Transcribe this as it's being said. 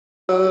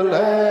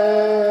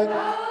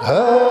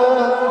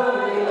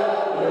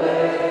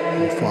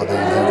Father in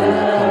heaven,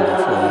 I come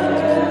before you in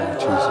the name of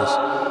Jesus.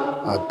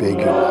 I beg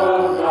you, my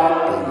God, I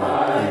beg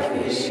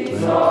you, please, for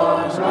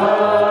strength, I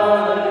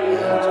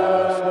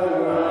ask you,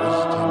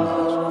 wisdom, I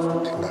ask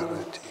for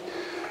clarity.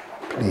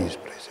 Please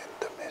present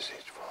the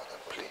message, Father.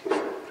 Please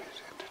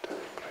present it, I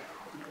pray.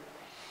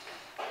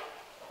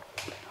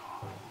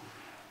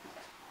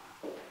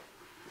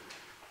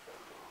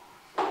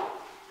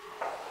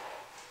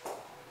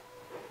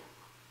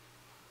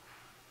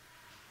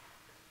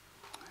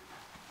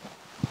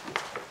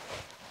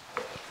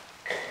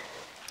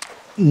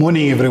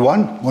 Morning,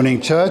 everyone. Morning,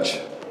 church.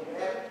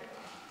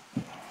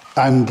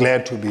 I'm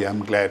glad to be.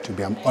 I'm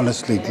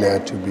honestly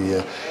glad to be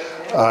here.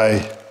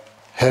 I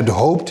had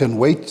hoped and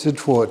waited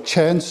for a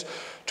chance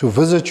to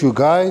visit you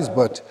guys,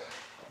 but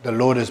the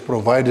Lord has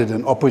provided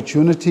an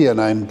opportunity, and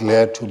I'm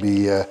glad to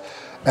be here.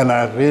 And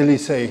I really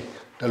say,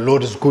 the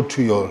Lord is good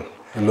to you all.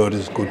 The Lord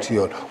is good to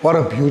you all. What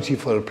a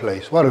beautiful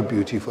place. What a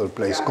beautiful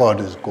place. God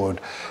is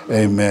good.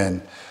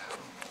 Amen.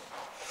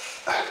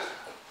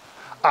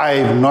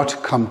 I've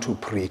not come to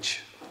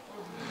preach.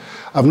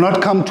 I've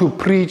not come to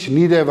preach,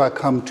 neither have I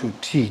come to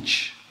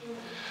teach.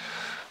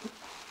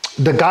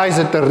 The guys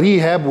at the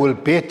rehab will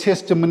bear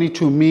testimony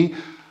to me.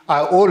 I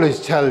always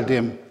tell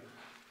them,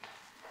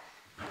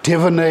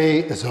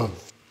 Devaney is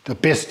the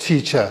best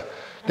teacher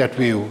that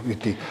we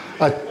think.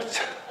 I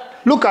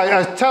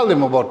tell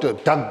them about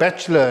Doug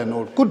Batchelor and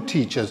all good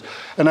teachers.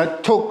 And I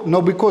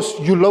talk, because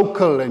you're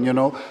local and,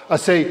 I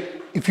say,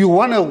 if you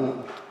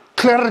want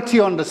clarity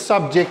on the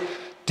subject,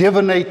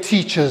 Devaney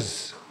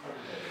teaches.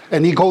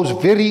 And he goes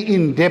very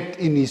in-depth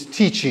in his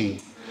teaching.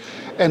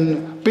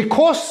 And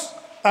because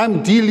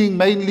I'm dealing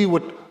mainly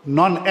with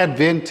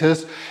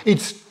non-Adventists,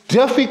 it's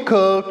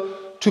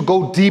difficult to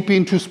go deep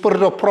into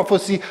spirit of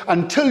prophecy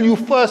until you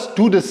first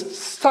do the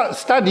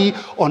study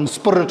on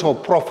spirit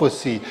of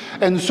prophecy.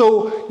 And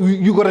so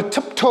you got to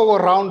tiptoe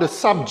around the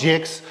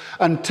subjects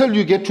until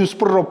you get to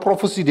spirit of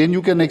prophecy. Then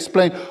you can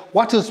explain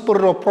what is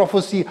spirit of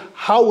prophecy,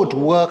 how it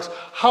works,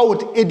 how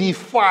it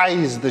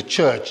edifies the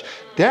church.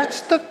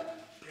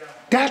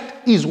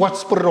 That is what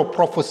spirit of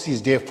prophecy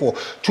is there for,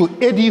 to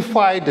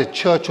edify the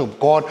church of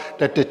God,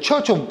 that the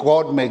church of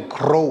God may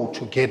grow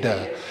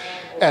together.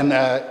 And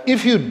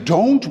if you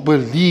don't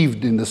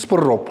believe in the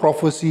spirit of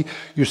prophecy,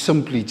 you're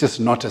simply just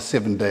not a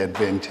Seventh-day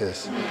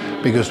Adventist,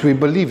 because we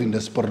believe in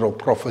the spirit of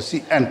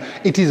prophecy, and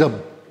it is a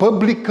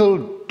biblical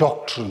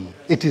doctrine.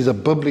 It is a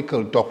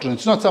biblical doctrine.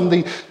 It's not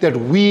something that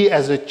we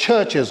as a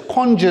church has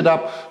conjured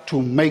up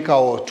to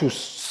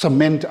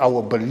cement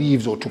our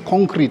beliefs or to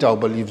concrete our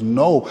beliefs.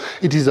 No,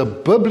 it is a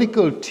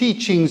biblical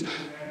teaching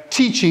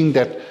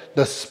that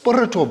the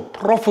spirit of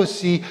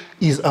prophecy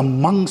is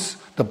amongst,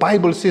 the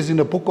Bible says in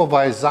the book of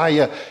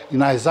Isaiah,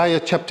 in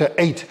Isaiah chapter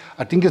 8,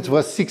 I think it's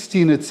verse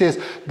 16, it says,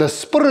 the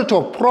spirit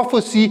of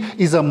prophecy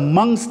is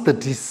amongst the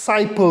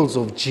disciples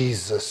of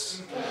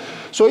Jesus.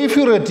 So if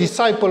you're a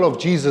disciple of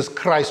Jesus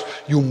Christ,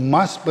 you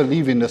must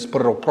believe in the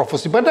spirit of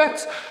prophecy. But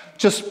that's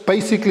just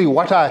basically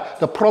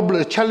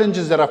the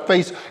challenges that I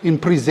face in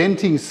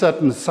presenting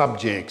certain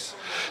subjects.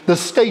 The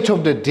state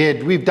of the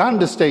dead. We've done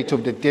the state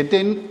of the dead.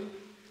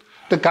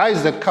 The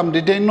guys that come,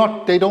 they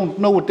don't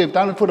know what they've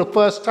done for the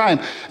first time.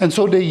 And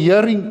so they're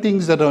hearing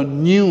things that are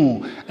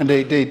new, and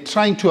they're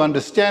trying to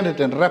understand it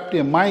and wrap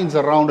their minds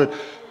around it.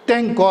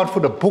 Thank God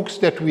for the books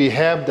that we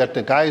have that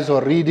the guys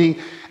are reading.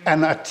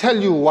 And I tell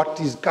you what,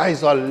 these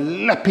guys are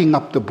lapping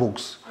up the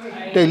books.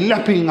 They're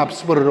lapping up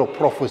spirit of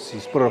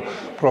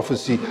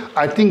prophecy.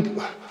 I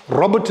think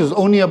Robert is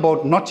only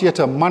about not yet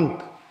a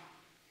month.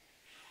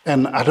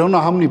 And I don't know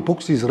how many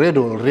books he's read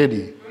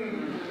already.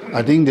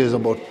 I think there's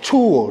about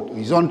 2.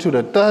 He's on to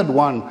the 3rd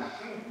one.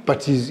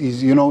 But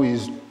he's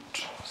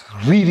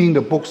reading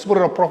the book,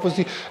 Spirit of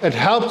Prophecy. It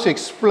helps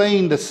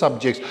explain the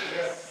subjects.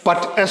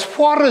 But as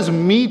far as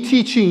me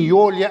teaching you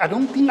all here, I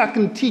don't think I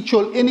can teach you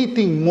all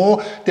anything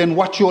more than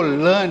what you'll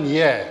learn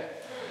here.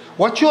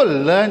 What you'll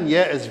learn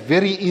here is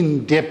very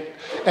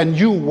in-depth. And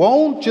you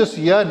won't just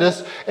hear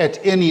this at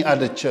any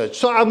other church.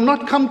 So I've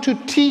not come to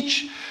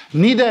teach,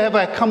 neither have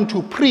I come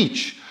to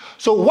preach.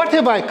 So what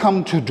have I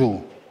come to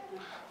do?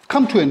 I've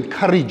come to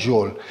encourage you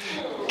all.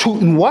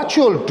 In what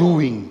you're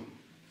doing,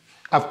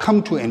 I've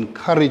come to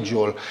encourage you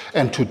all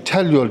and to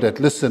tell you all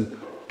that,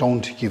 listen,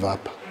 don't give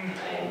up.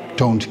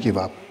 Don't give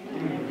up.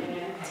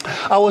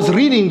 I was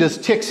reading this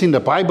text in the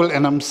Bible,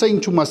 and I'm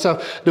saying to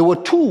myself, there were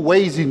 2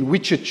 ways in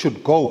which it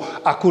should go.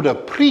 I could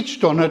have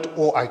preached on it,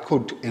 or I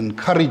could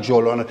encourage you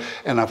all on it.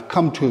 And I've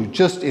come to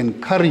just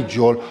encourage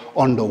you all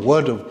on the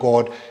Word of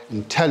God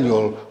and tell you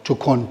all to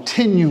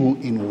continue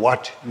in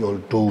what you're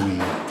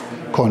doing.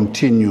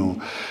 Continue.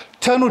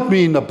 Turn with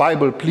me in the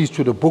Bible, please,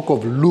 to the book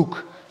of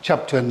Luke,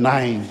 chapter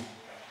 9.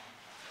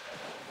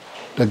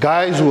 The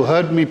guys who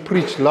heard me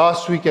preach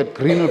last week at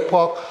Greenwood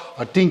Park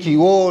are thinking,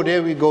 oh,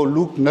 there we go,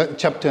 Luke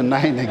chapter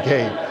 9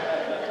 again.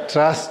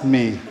 Trust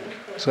me,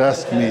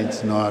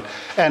 it's not.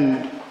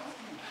 And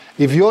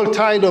if you're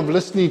tired of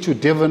listening to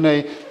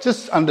Devaney,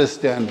 just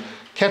understand,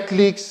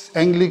 Catholics,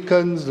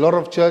 Anglicans, a lot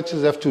of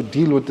churches have to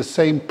deal with the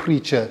same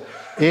preacher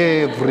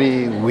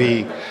every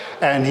week.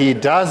 And he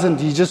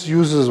just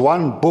uses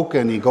one book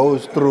and he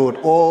goes through it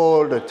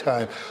all the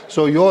time.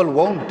 So you all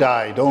won't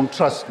die. Don't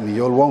trust me.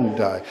 You all won't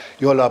die.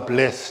 You all are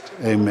blessed.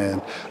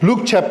 Amen.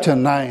 Luke chapter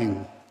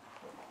 9.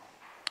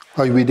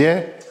 Are we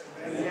there?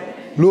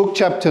 Luke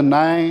chapter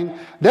 9.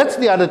 That's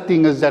the other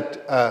thing, is that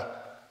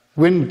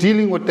when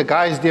dealing with the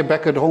guys there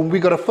back at home, we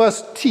got to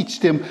first teach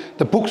them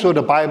the books of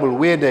the Bible,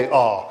 where they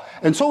are.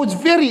 And so it's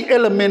very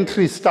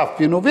elementary stuff,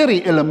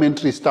 very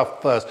elementary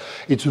stuff first.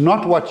 It's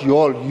not what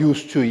you're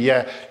used to.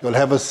 Yeah, you'll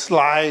have a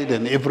slide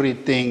and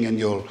everything, and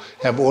you'll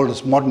have all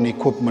this modern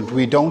equipment.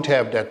 We don't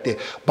have that there.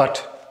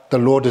 But the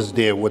Lord is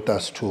there with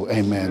us too.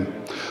 Amen.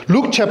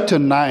 Luke chapter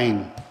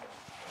 9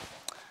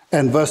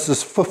 and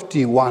verses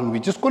 51. We're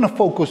just going to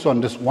focus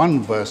on this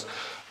one verse.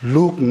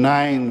 Luke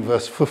 9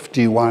 verse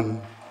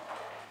 51.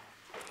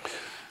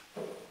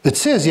 It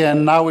says here,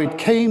 "And now it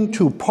came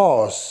to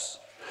pass,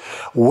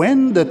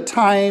 when the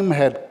time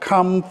had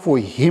come for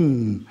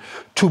him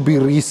to be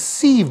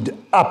received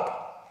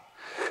up,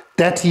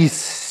 that he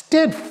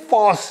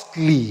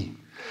steadfastly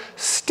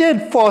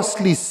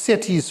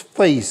set his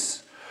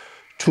face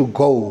to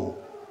go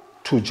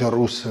to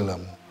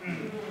Jerusalem."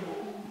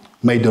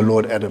 May the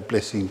Lord add a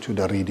blessing to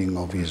the reading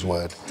of his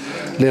word.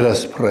 Let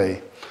us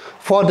pray.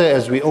 Father,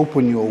 as we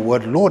open your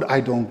word, Lord, I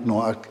don't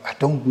know. I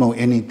don't know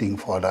anything,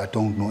 Father. I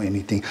don't know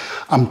anything.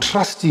 I'm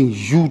trusting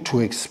you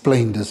to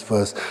explain this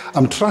verse.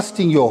 I'm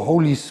trusting your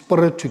Holy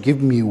Spirit to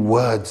give me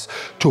words,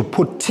 to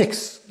put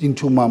text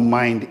into my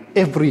mind.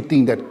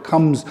 Everything that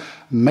comes,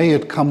 may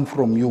it come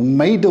from you.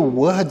 May the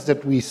words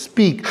that we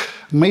speak,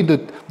 may the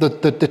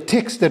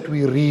text that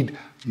we read,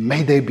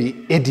 may they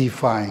be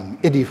edifying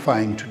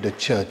to the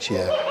church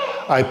here.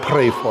 I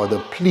pray, Father,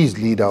 please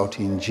lead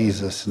out in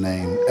Jesus'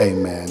 name.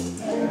 Amen.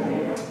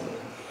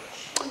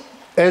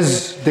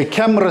 As the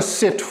camera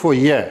set for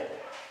here,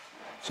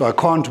 so I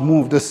can't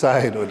move this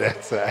side or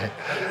that side.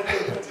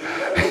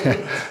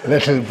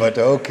 Little bit,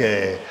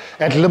 okay.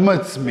 It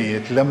limits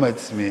me.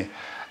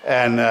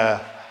 And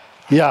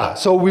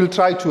so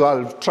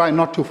I'll try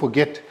not to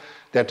forget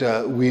that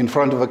we're in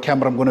front of a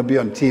camera. I'm going to be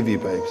on TV,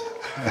 babes.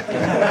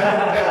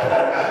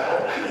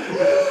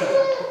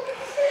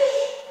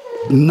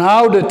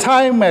 Now the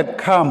time had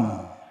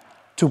come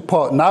to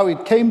pass. Now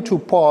it came to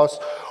pass,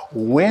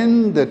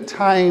 when the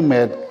time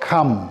had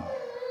come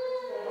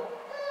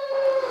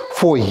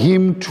for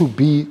him to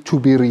be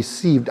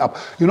received up.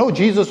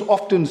 Jesus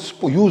often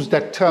used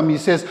that term. He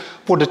says,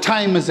 "For the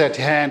time is at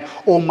hand,"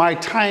 or "My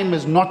time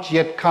is not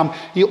yet come."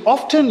 He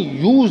often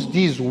used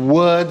these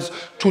words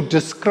to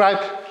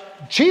describe.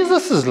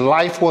 Jesus'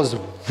 life was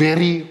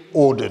very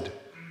ordered.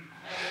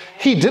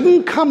 He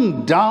didn't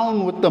come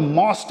down with the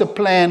master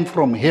plan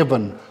from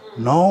heaven.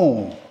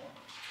 No.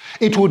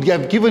 It would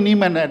have given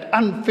him an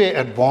unfair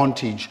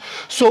advantage.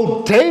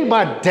 So day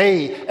by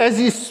day, as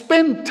he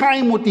spent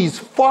time with his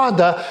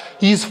father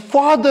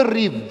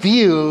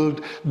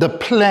revealed the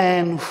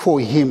plan for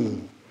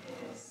him.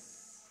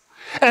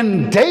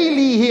 And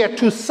daily he had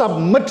to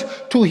submit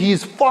to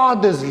his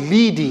father's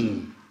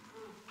leading.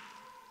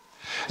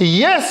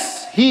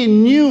 Yes, he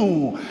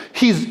knew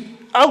his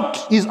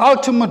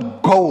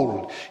ultimate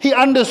goal. He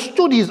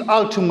understood his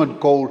ultimate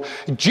goal.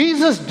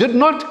 Jesus did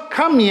not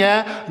come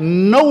here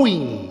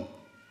knowing,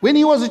 when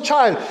he was a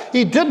child,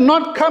 he did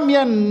not come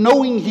here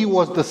knowing he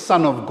was the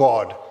Son of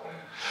God.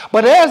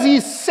 But as he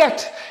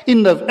sat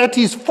at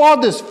his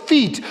father's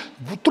feet,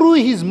 through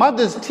his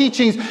mother's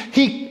teachings,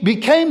 he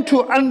became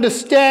to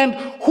understand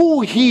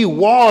who he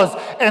was,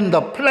 and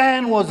the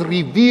plan was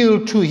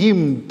revealed to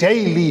him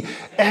daily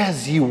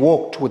as he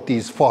walked with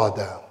his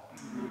father.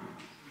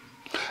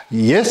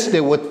 Yes,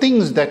 there were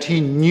things that he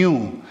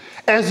knew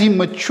as he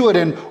matured,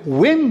 and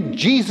when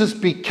Jesus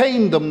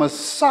became the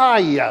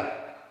Messiah,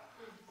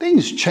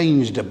 things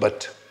changed a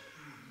bit.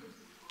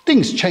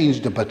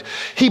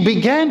 He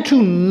began to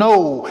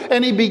know,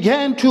 and he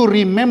began to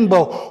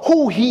remember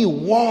who he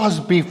was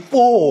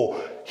before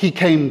he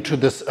came to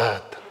this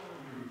earth.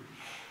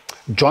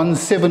 John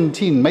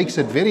 17 makes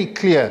it very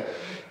clear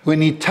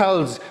when he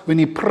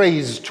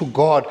prays to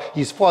God,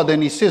 his Father,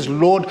 and he says,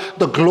 "Lord,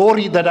 the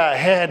glory that I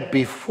had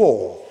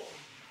before."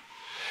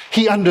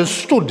 He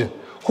understood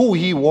who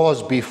he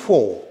was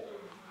before.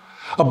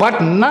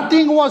 But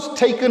nothing was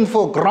taken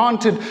for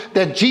granted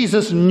that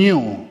Jesus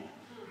knew.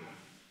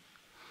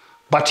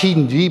 But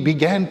he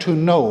began to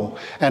know.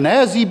 And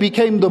as he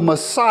became the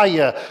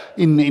Messiah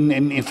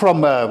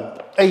from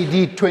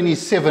AD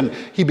 27,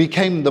 he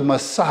became the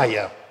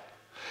Messiah.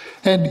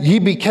 And he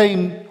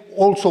became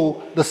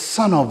also the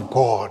Son of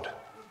God.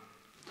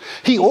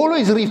 He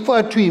always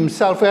referred to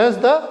himself as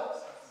the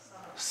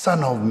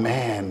Son of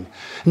Man.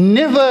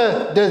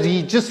 Never does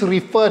he just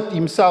refer to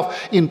himself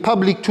in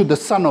public to the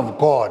Son of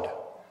God.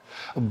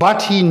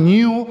 But he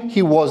knew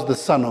he was the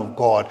Son of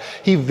God.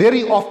 He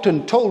very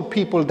often told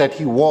people that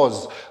he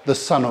was the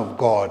Son of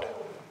God.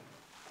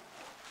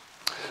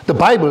 The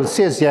Bible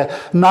says here,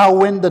 now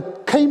when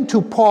it came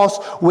to pass,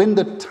 when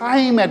the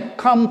time had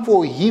come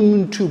for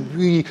him to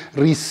be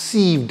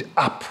received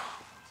up,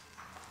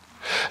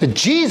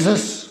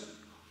 Jesus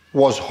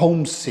was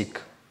homesick.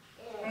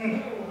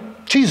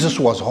 Jesus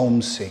was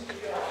homesick.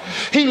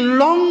 He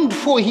longed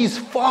for his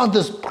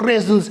Father's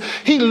presence.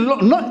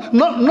 Not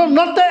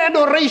the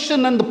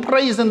adoration and the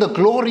praise and the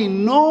glory.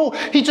 No,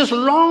 he just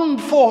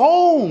longed for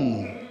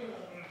home.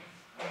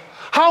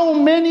 How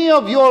many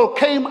of you all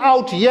came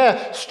out here,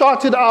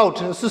 started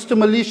out, Sister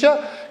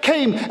Militia,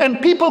 came,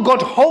 and people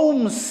got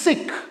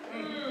homesick.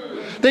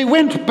 They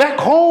went back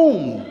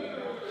home.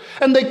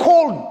 And they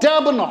called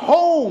Durban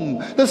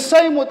home. The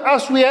same with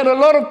us. We had a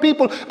lot of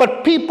people,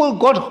 but people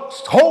got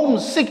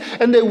homesick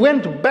and they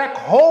went back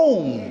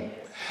home.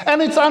 And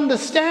it's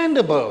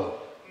understandable.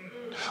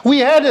 We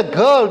had a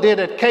girl there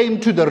that came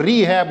to the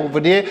rehab over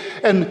there,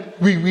 and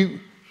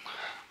we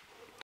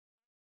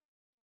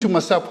to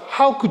myself,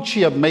 how could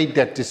she have made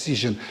that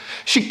decision?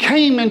 She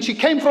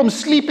came from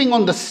sleeping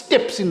on the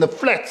steps in the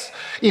flats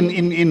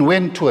in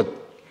Wentworth.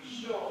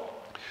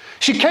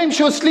 She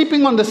was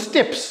sleeping on the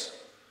steps.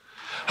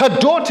 Her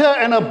daughter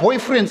and her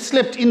boyfriend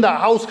slept in the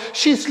house.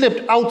 She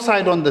slept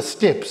outside on the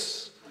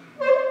steps.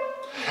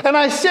 And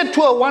I said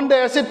to her one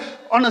day, I said,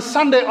 on a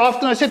Sunday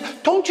afternoon, I said,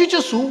 don't you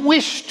just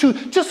wish to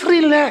just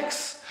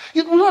relax?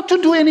 Not to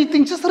do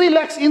anything, just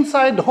relax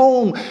inside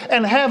home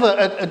and have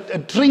a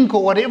drink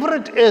or whatever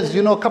it is.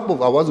 You know, a cup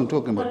of, I wasn't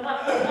talking about,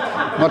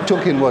 not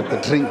talking about the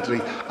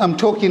drink. I'm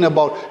talking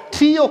about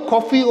tea or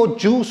coffee or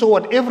juice or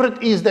whatever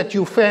it is that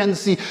you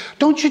fancy.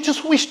 Don't you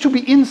just wish to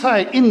be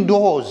inside,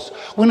 indoors?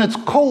 When it's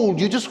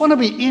cold, you just want to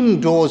be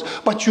indoors,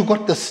 but you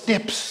got the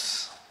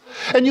steps.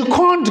 And you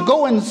can't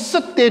go and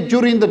sit there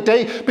during the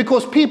day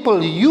because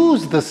people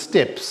use the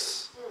steps.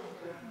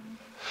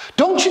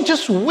 Don't you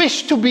just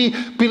wish to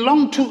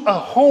belong to a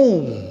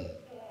home?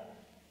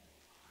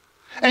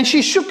 And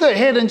she shook her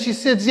head and she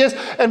said yes.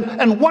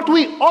 And what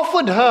we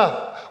offered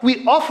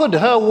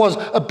her was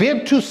a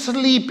bed to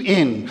sleep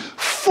in.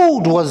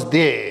 Food was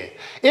there.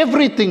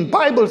 Everything,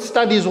 Bible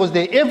studies was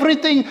there.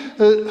 Everything,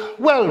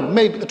 well,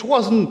 maybe it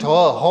wasn't her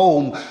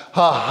home,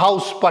 her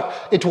house,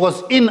 but it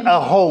was in a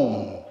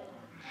home.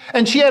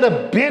 And she had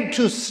a bed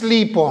to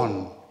sleep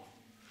on.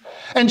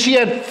 And she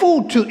had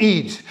food to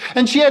eat.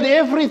 And she had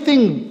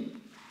everything,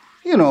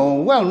 you know,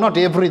 well, not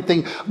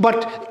everything,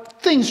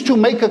 but things to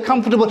make her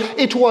comfortable.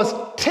 It was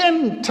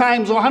 10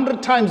 times or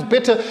 100 times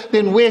better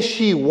than where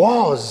she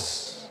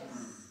was.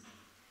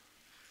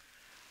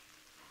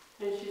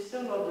 And she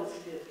still on the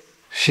steps.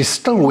 She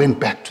still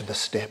went back to the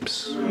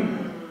steps.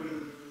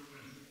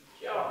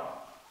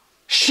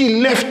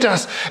 She left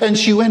us and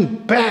she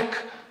went back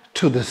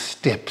to the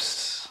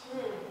steps.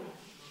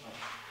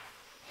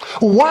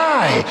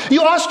 Why?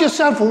 You ask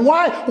yourself,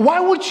 why? Why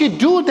would she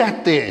do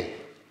that there?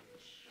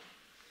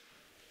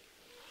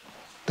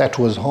 That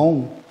was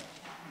home.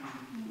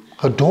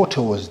 Her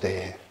daughter was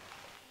there.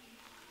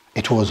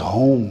 It was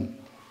home.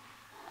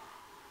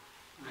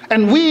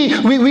 And we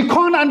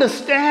can't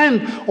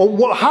understand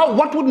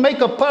what would make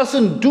a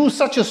person do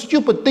such a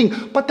stupid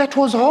thing, but that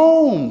was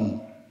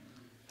home.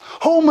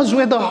 Home is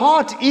where the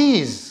heart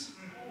is.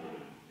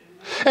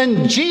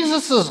 And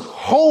Jesus'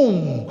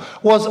 home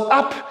was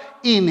up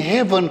in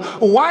heaven.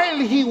 While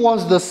he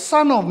was the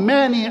Son of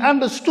Man, he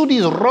understood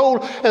his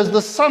role as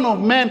the Son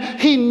of Man.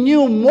 He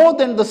knew more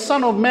than the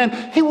Son of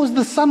Man. He was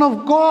the Son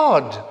of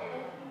God.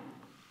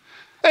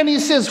 And he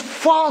says,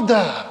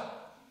 Father,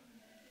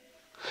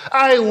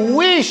 I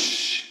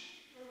wish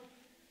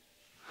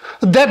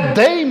that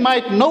they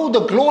might know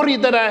the glory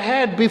that I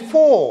had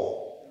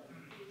before.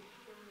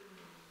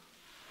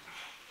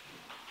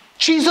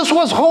 Jesus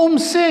was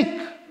homesick.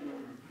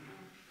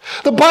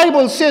 The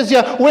Bible says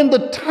here, when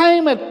the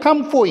time had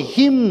come for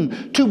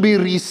him to be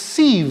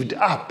received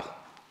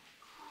up,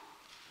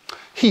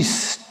 he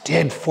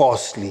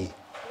steadfastly.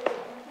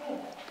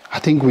 I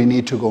think we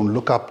need to go and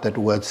look up that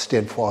word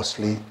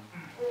steadfastly.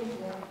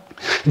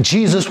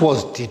 Jesus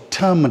was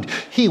determined.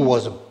 He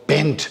was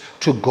bent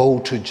to go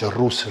to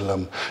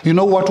Jerusalem. You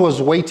know what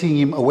was awaiting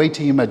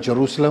him at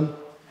Jerusalem?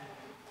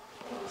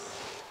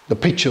 The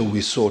picture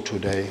we saw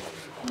today.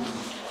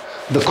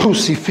 The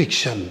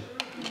crucifixion.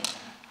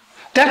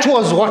 That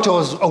was what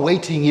was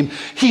awaiting him.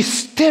 He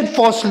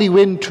steadfastly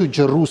went to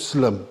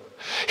Jerusalem.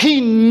 He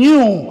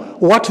knew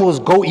what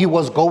he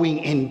was going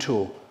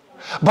into.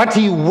 But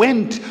he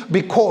went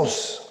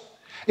because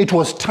it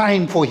was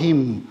time for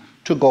him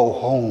to go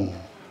home.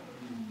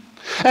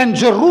 And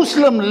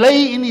Jerusalem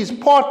lay in his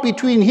path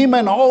between him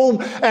and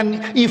home.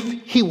 And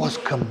if he was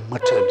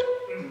committed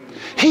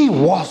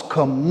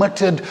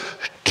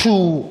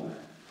to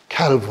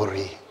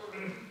Calvary.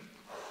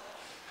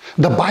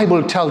 The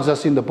Bible tells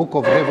us in the book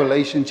of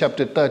Revelation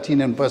chapter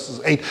 13 and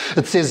verses 8,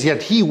 it says,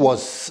 yet he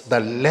was the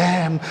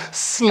lamb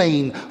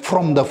slain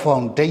from the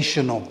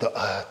foundation of the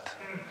earth.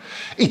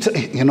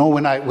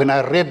 When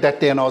I read that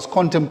there and I was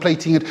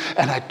contemplating it,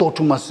 and I thought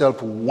to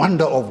myself,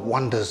 wonder of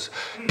wonders.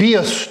 Be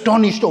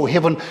astonished, O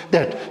heaven,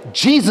 that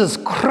Jesus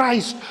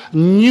Christ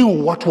knew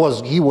what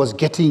he was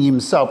getting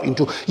himself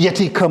into, yet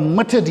he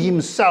committed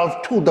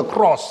himself to the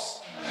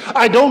cross.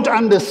 I don't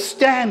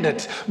understand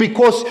it,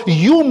 because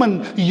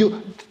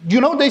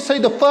they say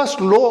the first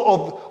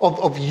law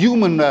of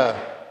human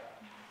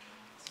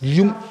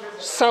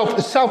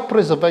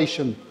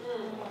self-preservation.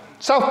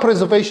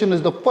 Self-preservation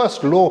is the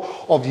first law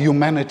of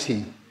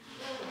humanity.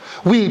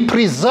 We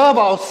preserve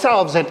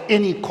ourselves at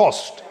any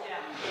cost.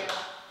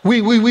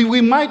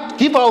 We might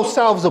give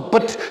ourselves a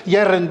bit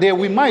here and there.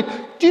 We might,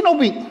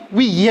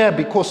 we here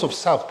because of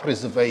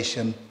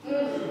self-preservation.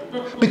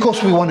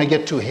 Because we want to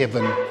get to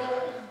heaven.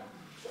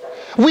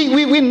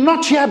 We're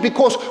not here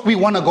because we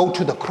want to go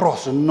to the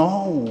cross.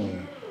 No.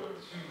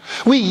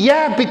 We're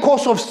here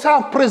because of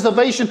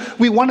self-preservation.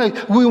 We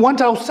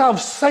want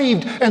ourselves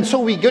saved, and so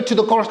we get to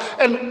the cross.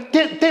 And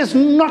there's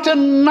not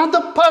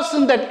another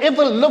person that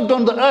ever lived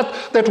on the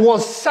earth that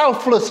was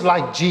selfless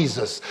like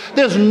Jesus.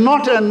 There's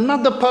not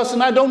another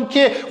person. I don't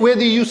care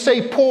whether you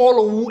say Paul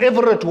or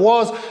whoever it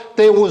was.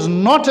 There was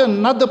not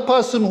another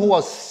person who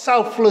was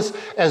selfless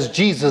as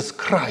Jesus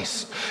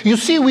Christ. You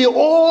see, we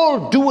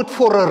all do it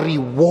for a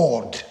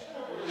reward.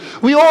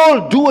 We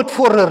all do it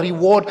for a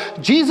reward.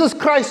 Jesus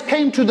Christ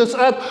came to this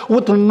earth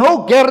with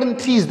no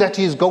guarantees that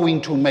he's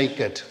going to make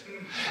it.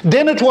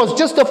 Then it was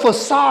just a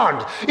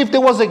facade. If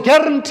there was a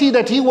guarantee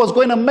that he was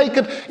going to make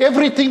it,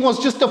 everything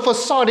was just a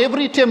facade.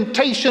 Every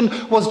temptation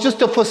was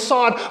just a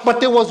facade, but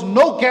there was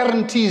no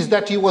guarantees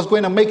that he was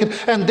going to make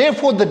it. And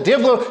therefore the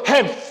devil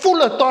had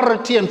full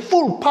authority and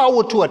full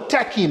power to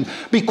attack him,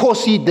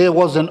 because there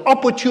was an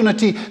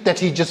opportunity that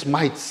he just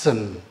might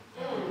sin.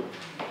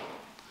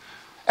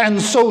 And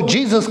so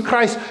Jesus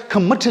Christ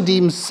committed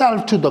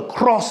himself to the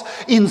cross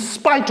in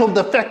spite of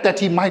the fact that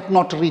he might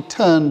not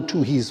return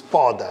to his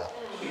Father.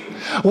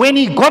 When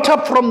he got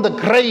up from the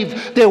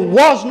grave, there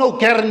was no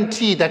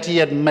guarantee that he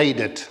had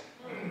made it.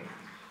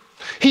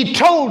 He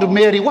told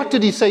Mary, what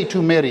did he say to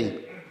Mary?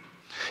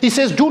 He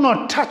says, do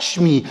not touch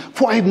me,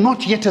 for I have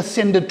not yet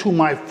ascended to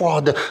my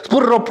Father.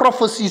 Spirit of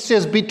prophecy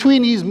says,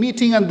 between his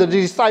meeting and the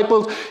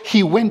disciples,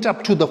 he went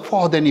up to the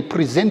Father and he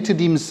presented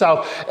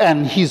himself,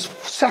 and his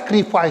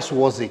sacrifice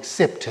was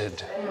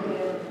accepted.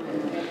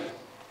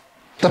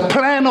 The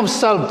plan of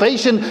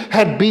salvation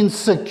had been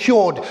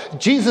secured.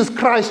 Jesus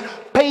Christ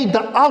paid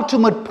the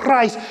ultimate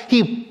price.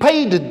 He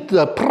paid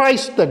the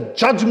price, the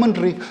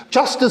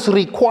justice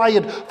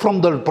required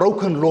from the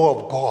broken law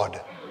of God.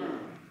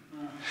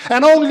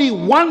 And only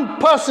one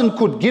person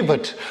could give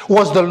it,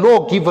 was the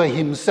lawgiver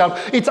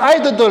himself. It's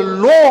either the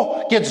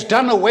law gets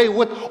done away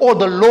with or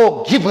the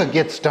lawgiver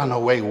gets done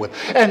away with.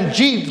 And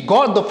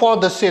God the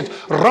Father said,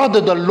 rather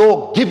the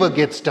lawgiver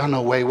gets done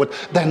away with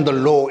than the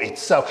law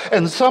itself.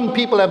 And some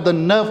people have the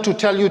nerve to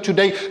tell you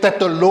today that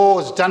the law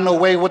is done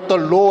away with, the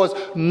laws.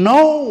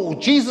 No,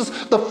 Jesus,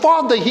 the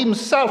Father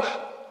himself,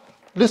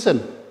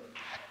 listen,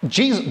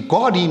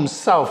 God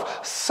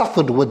himself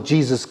suffered with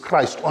Jesus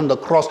Christ on the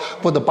cross,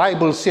 for the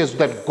Bible says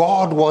that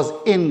God was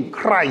in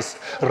Christ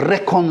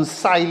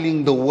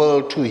reconciling the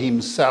world to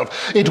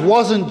himself. It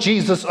wasn't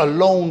Jesus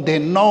alone there.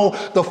 No,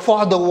 the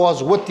Father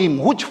was with him.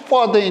 Which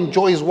father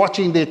enjoys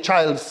watching their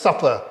child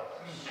suffer?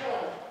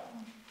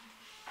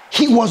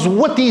 He was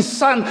with his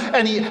son,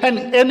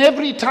 and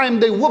every time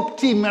they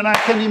whooped him, and I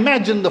can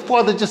imagine the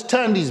father just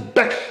turned his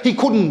back. He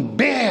couldn't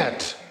bear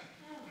it.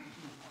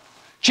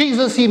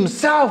 Jesus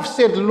himself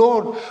said,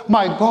 Lord,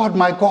 my God,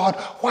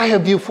 why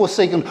have you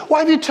forsaken? Why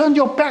have you turned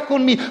your back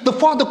on me? The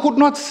Father could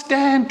not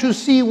stand to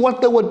see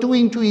what they were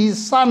doing to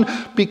his son,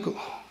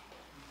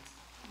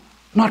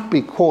 not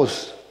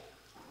because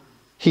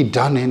he'd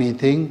done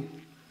anything,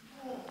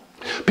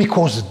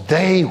 because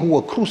they who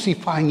were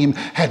crucifying him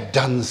had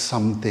done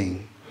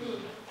something.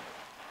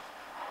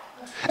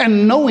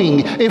 And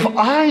knowing, if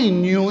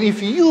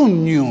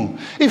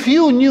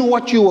you knew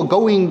what you were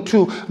going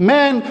to,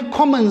 man,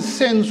 common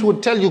sense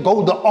would tell you,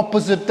 go the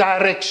opposite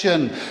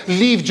direction.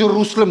 Leave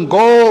Jerusalem,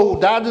 go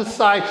the other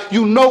side.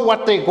 You know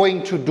what they're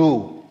going to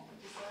do.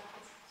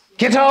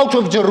 Get out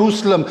of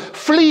Jerusalem,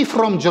 flee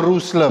from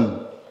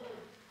Jerusalem.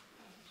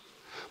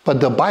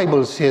 But the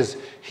Bible says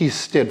he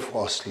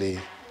steadfastly.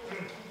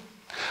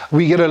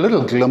 We get a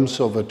little glimpse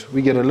of it.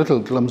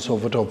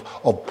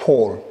 Of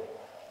Paul.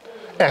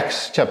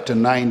 Acts chapter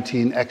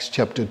 19, Acts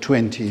chapter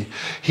 20.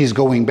 He's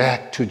going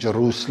back to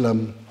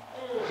Jerusalem.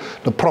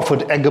 The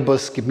prophet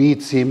Agabus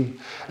meets him,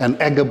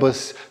 and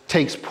Agabus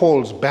takes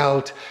Paul's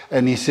belt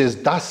and he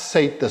says, thus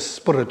saith the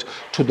Spirit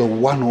to the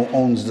one who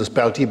owns this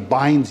belt. He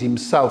binds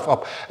himself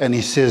up and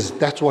he says,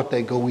 that's what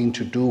they're going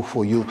to do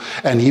for you.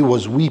 And he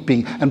was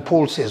weeping. And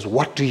Paul says,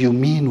 what do you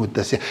mean with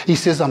this? He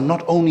says, I'm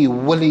not only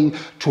willing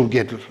to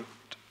get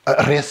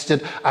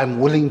arrested,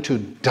 I'm willing to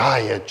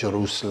die at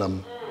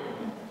Jerusalem.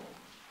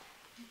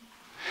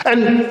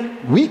 And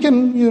we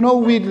can,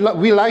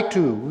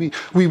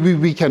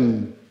 we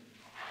can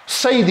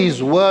say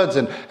these words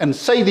and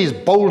say these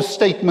bold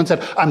statements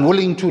that I'm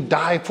willing to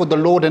die for the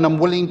Lord and I'm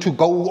willing to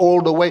go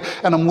all the way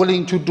and I'm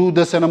willing to do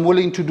this and I'm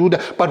willing to do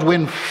that. But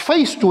when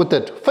faced with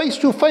it, face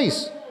to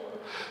face,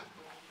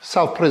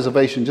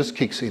 self-preservation just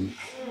kicks in.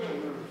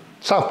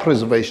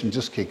 Self-preservation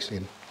just kicks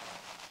in.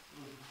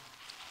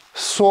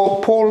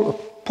 So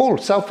Paul,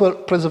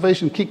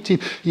 self-preservation kicked in.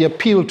 He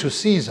appealed to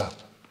Caesar.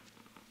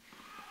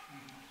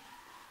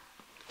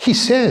 He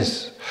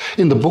says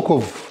in the book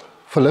of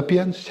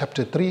Philippians,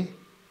 chapter 3,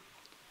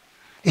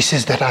 he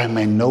says that I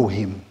may know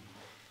him.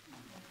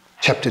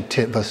 Chapter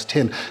 10, verse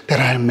 10,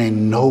 that I may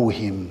know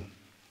him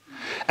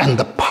and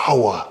the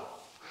power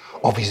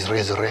of his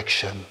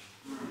resurrection.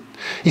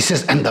 He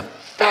says, and the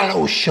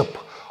fellowship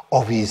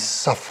of his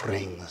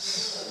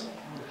sufferings.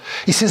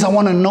 He says, I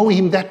want to know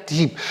him that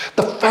deep.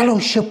 The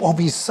fellowship of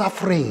his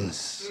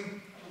sufferings.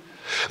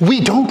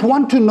 We don't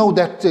want to know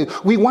that.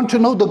 We want to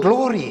know the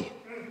glory.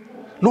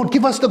 Lord,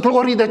 give us the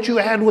glory that you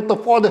had with the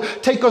Father.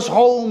 Take us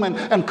home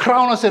and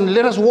crown us and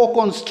let us walk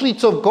on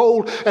streets of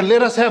gold and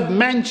let us have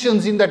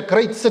mansions in that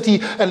great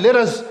city and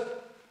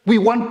we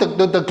want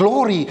the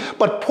glory.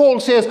 But Paul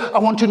says, I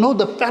want to know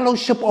the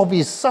fellowship of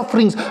his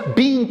sufferings,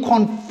 being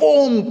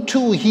conformed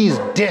to his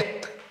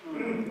death.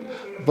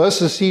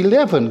 Verses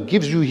 11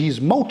 gives you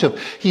his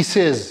motive. He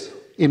says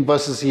in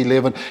verses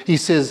 11, he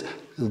says,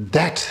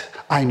 that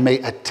I may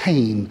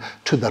attain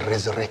to the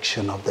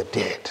resurrection of the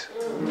dead.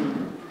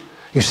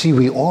 You see,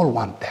 we all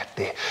want that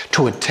day,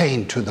 to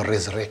attain to the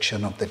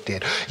resurrection of the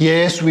dead.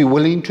 Yes, we're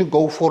willing to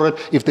go for it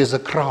if there's a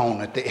crown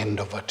at the end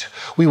of it.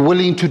 We're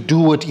willing to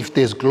do it if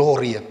there's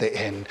glory at the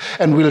end.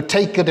 And we'll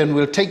take it and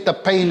we'll take the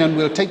pain and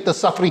we'll take the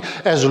suffering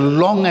as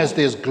long as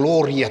there's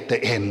glory at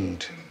the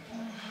end.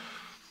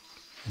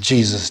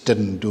 Jesus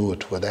didn't do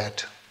it with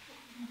that.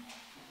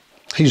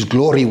 His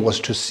glory was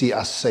to see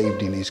us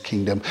saved in his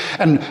kingdom.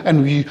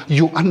 And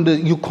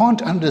you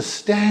can't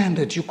understand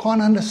it. You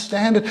can't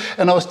understand it.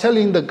 And I was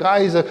telling the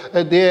guys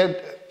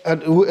there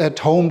at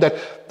home that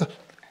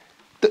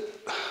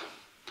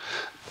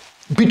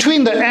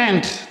between the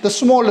ant, the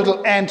small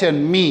little ant,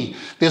 and me,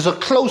 there's a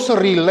closer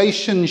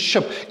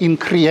relationship in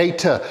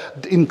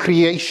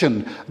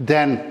creation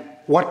than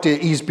what there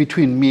is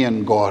between me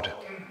and God.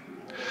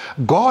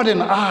 God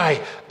and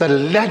I, the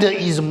ladder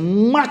is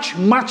much,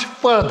 much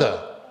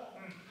further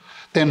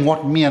than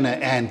what me and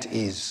an ant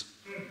is.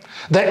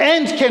 The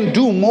ant can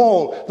do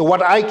more than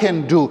what I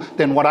can do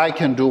than what I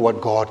can do,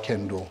 what God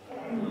can do.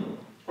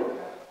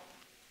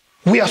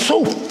 We are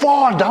so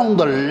far down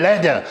the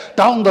ladder,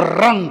 down the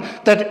rung,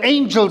 that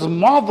angels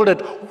marvel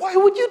at, why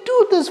would you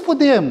do this for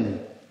them?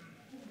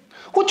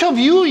 Which of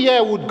you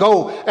here would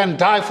go and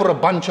die for a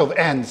bunch of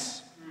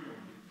ants?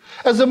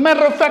 As a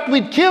matter of fact,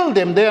 we'd kill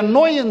them, their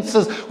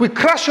annoyances, we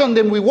crush on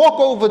them, we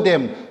walk over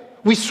them,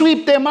 we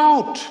sweep them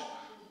out.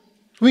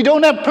 We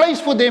don't have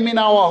place for them in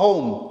our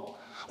home.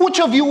 Which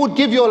of you would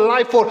give your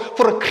life for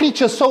a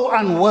creature so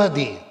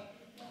unworthy?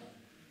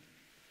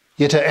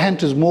 Yet an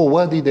ant is more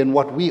worthy than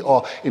what we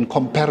are in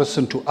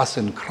comparison to us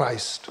in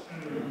Christ.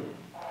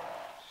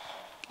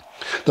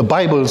 The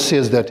Bible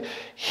says that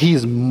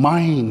his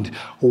mind,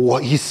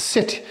 he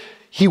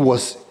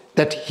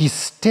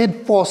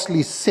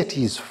steadfastly set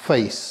his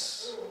face.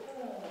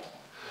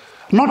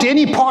 Not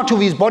any part of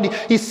his body.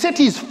 He set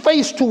his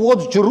face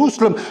towards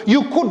Jerusalem.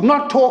 You could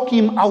not talk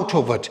him out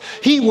of it.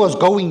 He was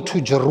going to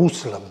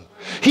Jerusalem.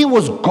 He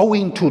was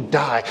going to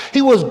die.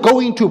 He was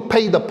going to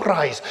pay the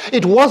price.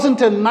 It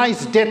wasn't a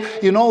nice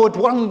death. It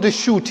wasn't the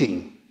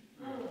shooting.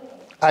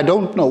 I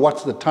don't know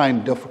what's the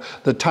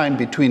time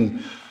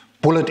between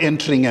bullet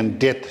entering and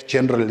death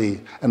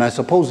generally. And I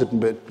suppose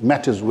it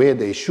matters where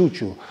they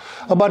shoot you.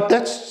 But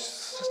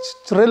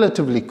that's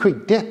relatively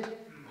quick death.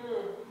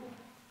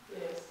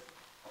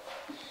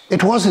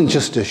 It wasn't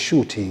just a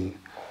shooting.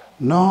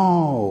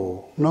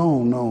 No.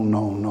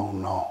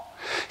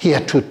 He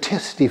had to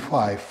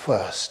testify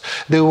first.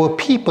 There were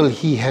people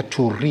he had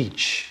to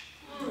reach.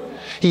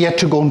 He had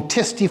to go and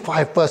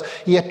testify first.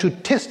 He had to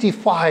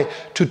testify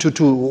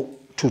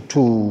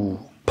to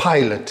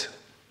Pilate.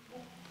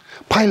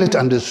 Pilate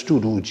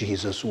understood who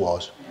Jesus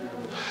was.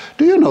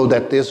 Do you know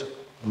that there's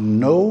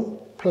no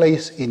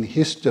place in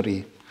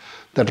history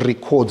that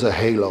records a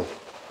halo?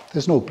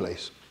 There's no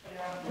place.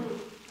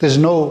 There's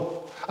no...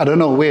 I don't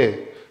know where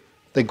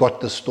they got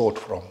this thought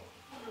from.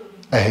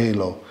 A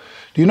halo.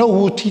 Do you know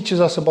who teaches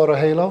us about a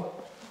halo?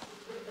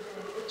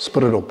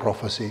 Spirit of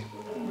prophecy.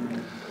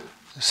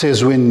 It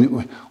says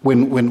when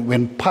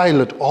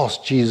Pilate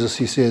asked Jesus,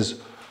 he says,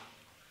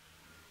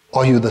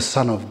 are you the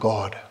Son of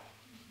God?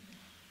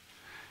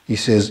 He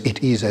says,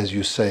 it is as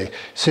you say. It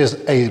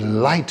says a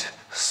light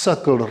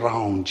circled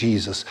around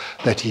Jesus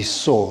that he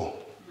saw.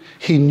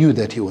 He knew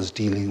that he was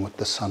dealing with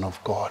the Son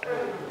of God.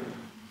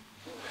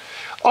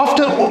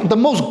 After the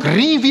most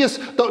grievous,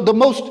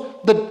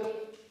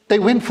 they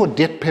went for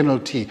death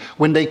penalty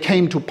when they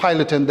came to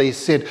Pilate and they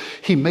said,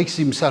 he makes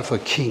himself a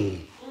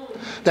king.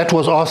 That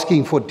was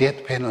asking for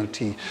death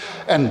penalty.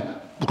 And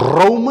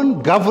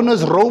Roman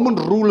governors, Roman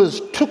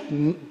rulers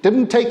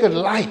didn't take it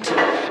light.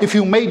 if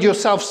you made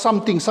yourself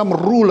something, some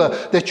ruler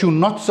that you're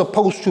not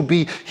supposed to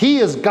be. He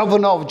is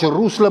governor of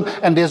Jerusalem,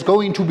 and there's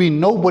going to be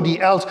nobody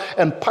else.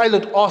 And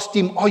Pilate asked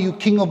him, are you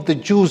king of the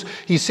Jews?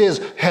 He says,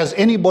 has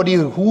anybody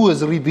who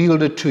has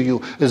revealed it to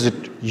you? Is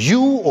it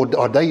you, or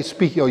are they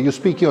speaking, or you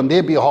speaking on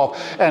their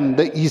behalf? And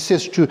he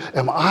says to,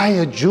 am I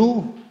a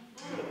Jew?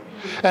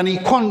 And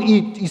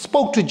he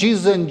spoke to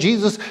Jesus, and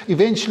Jesus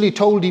eventually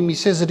told him, he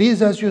says, it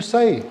is as you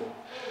say.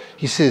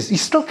 He says, he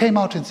still came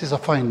out and says, I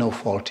find no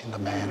fault in the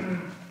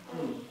man.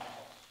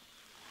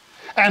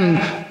 And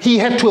he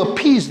had to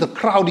appease the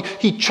crowd.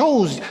 He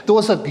chose, there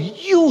was a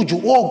huge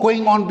war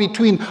going on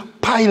between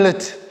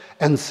Pilate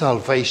and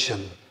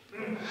salvation.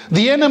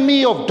 The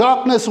enemy of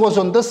darkness was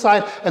on this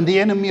side, and the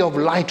enemy of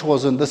light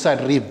was on this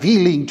side,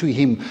 revealing to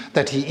him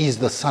that he is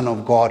the Son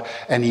of God.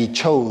 And he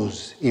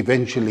chose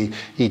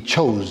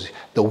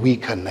the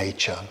weaker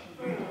nature.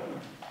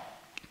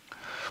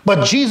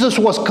 But Jesus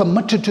was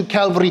committed to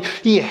Calvary.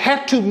 He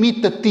had to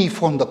meet the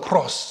thief on the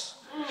cross.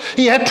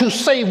 He had to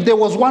save. There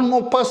was one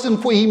more person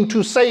for him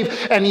to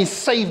save, and he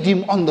saved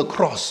him on the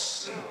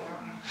cross.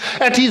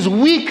 At his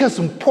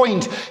weakest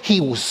point,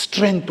 his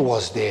strength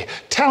was there.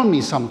 Tell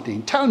me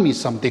something.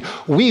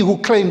 We who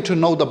claim to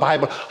know the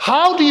Bible,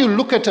 how do you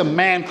look at a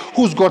man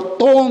who's got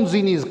thorns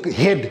in his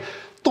head?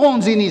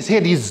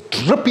 He's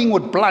dripping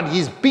with blood.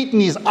 He's beaten.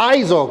 His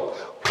eyes are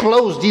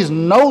closed. His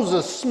nose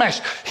is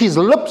smashed. His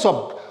lips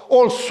are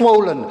all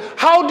swollen.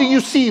 How do you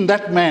see in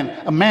that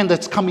man a man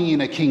that's coming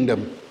in a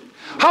kingdom?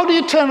 How do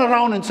you turn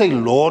around and say,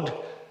 Lord,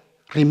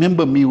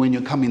 remember me when you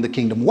come in the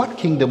kingdom? What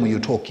kingdom are you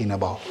talking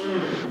about?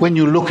 When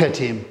you look at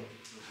him,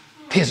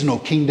 there's no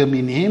kingdom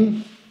in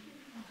him.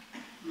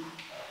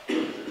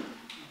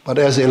 But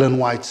as Ellen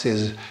White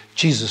says,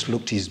 Jesus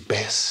looked his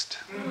best.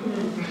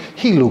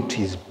 He looked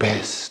his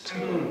best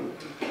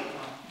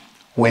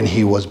when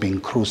he was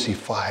being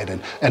crucified.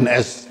 And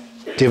as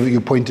David,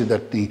 you pointed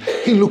at the,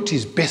 he looked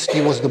his best.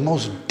 He was the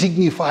most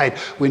dignified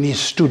when he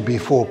stood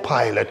before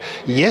Pilate.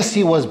 Yes,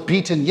 he was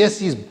beaten. Yes,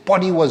 his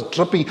body was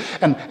dripping.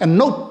 And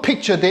no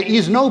picture, there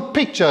is no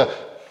picture.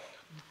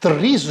 The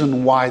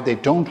reason why they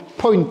don't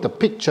point the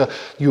picture,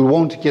 you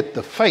won't get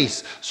the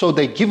face. So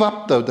they give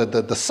up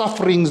the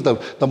sufferings,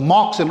 the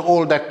marks and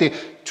all that there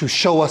to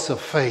show us a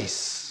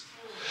face.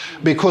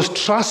 Because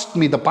trust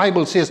me, the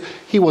Bible says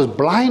he was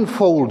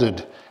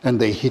blindfolded and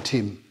they hit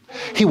him.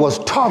 He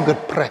was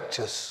target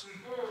practice.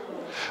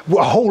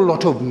 A whole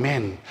lot of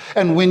men.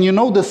 And when you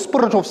know the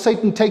spirit of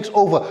Satan takes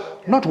over,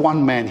 not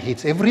one man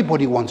hits.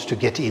 Everybody wants to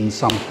get in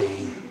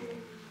something.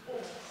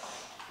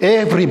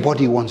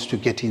 Everybody wants to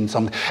get in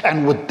something.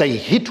 And they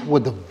hit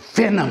with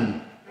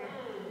venom.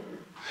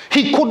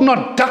 He could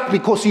not duck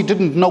because he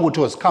didn't know it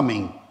was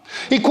coming.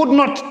 He could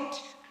not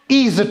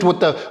ease it with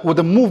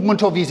the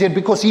movement of his head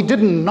because he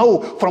didn't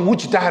know from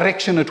which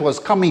direction it was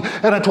coming.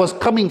 And it was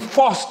coming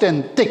fast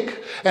and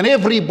thick. And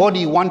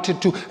everybody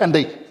wanted to, and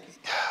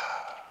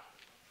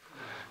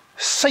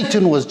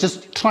Satan was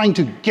just trying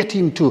to get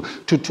him to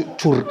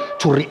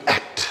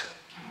react.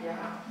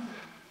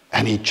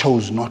 And he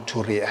chose not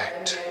to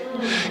react.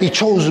 He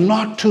chose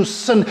not to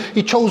sin.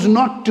 He chose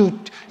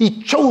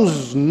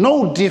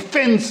no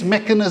defense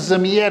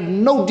mechanism. He had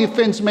no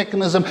defense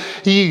mechanism.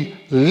 He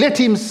let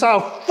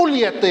himself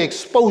fully at the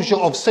exposure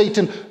of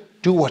Satan.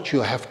 Do what you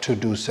have to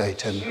do,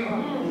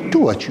 Satan. Do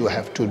what you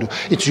have to do.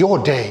 It's your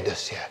day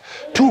this year.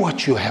 Do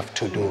what you have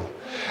to do.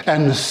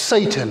 And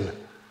Satan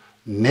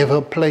never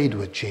played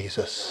with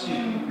Jesus.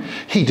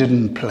 He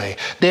didn't play.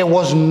 There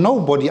was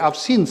nobody. I've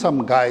seen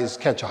some guys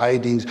catch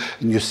hidings,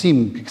 and you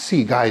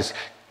see guys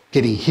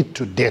getting hit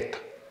to death.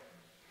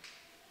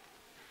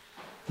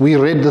 We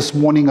read this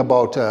morning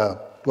about,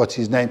 what's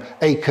his name?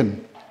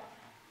 Achan.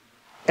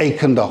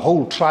 The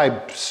whole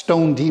tribe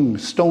stoned him,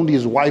 stoned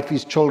his wife,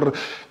 his children.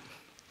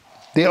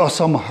 There are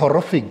some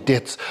horrific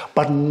deaths,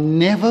 but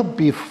never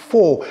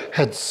before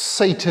had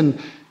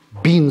Satan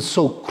been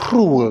so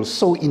cruel,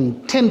 so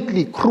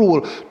intently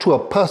cruel to a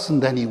person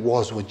than he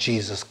was with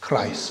Jesus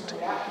Christ.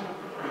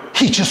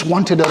 He just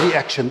wanted a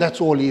reaction. That's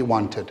all he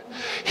wanted.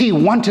 He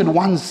wanted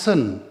one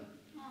sin.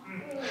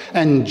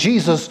 And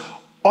Jesus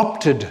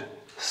opted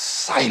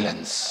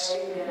silence.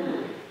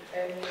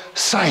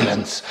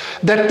 Silence.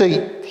 That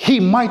he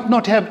might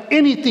not have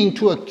anything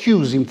to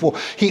accuse him for.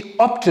 He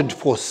opted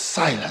for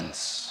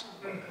silence.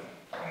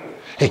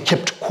 He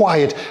kept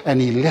quiet and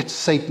he let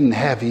Satan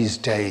have his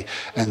day.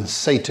 And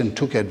Satan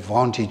took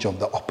advantage of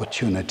the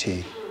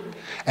opportunity.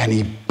 And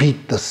he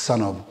beat the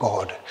Son of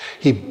God.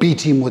 He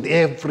beat him with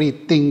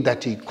everything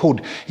that he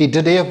could. He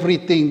did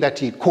everything that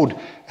he could.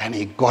 And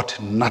he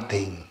got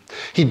nothing.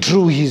 He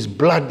drew his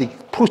blood. They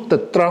pushed the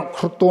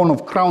thorn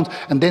of crowns.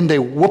 And then they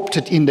whooped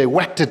it in. They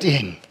whacked it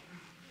in.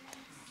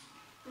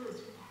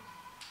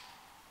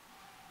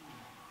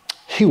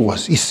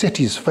 He set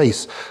his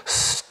face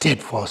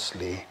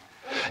steadfastly.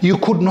 You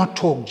could not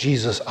talk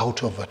Jesus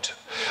out of it.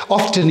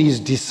 Often his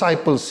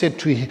disciples said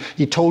to him,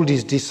 he told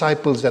his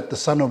disciples that the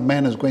Son of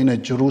Man is going to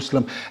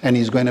Jerusalem and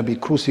he's going to be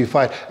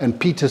crucified. And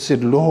Peter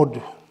said,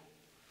 Lord,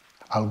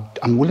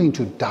 I'm willing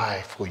to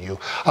die for you.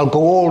 I'll go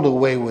all the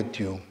way with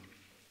you.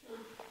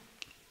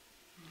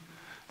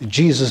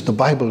 Jesus, the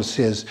Bible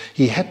says,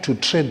 he had to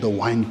tread the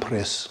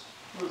winepress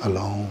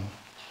alone.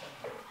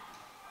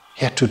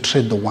 He had to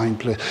tread the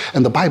winepress.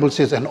 And the Bible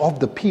says, and of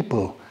the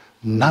people,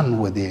 none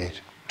were there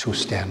to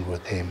stand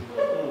with him.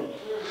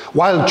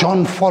 While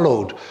John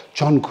followed,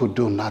 John could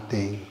do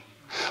nothing.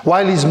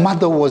 While his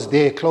mother was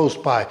there close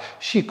by,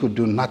 she could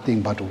do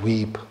nothing but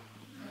weep.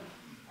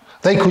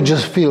 They could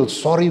just feel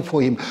sorry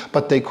for him,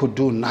 but they could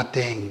do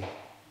nothing.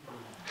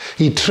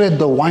 He tread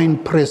the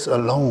winepress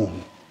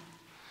alone.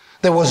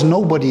 There was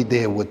nobody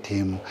there with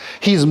him.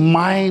 His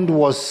mind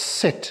was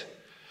set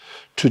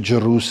to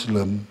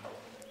Jerusalem.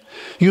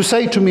 You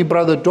say to me,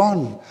 Brother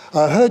Don,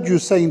 I heard you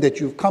saying that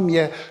you've come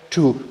here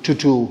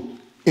to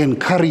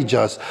encourage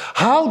us.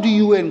 How do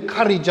you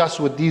encourage us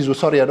with these?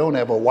 Sorry, I don't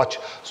have a watch,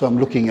 so I'm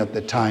looking at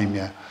the time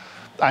here.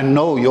 I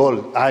know you're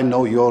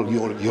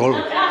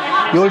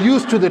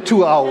used to the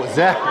 2 hours.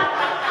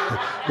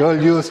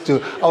 You're used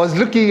to. I was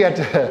looking at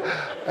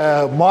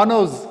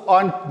Mono's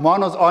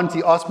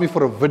auntie asked me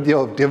for a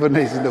video of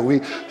divinations in the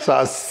week, so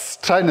I was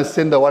trying to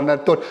send her one. I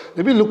thought,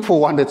 let me look for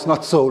one that's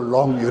not so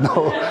long, you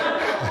know.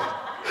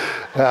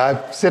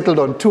 I've settled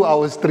on 2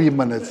 hours, 3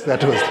 minutes.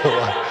 That was the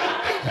one.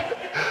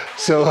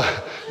 So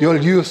you're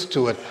used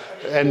to it,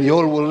 and you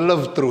all will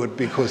live through it,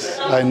 because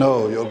I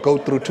know you'll go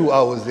through 2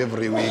 hours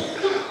every week.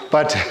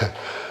 But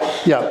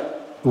yeah,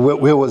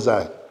 where was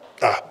I?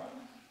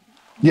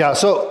 Yeah,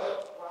 so,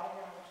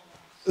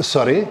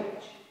 sorry?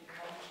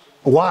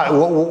 Why?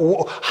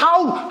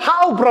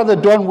 How, Brother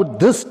Don, would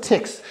this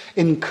text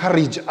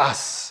encourage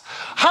us?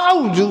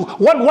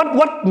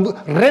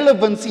 What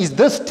relevance is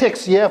this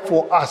text here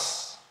for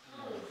us?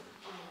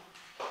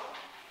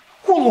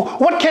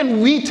 What can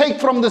we take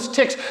from this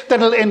text that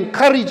will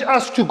encourage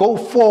us to go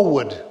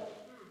forward?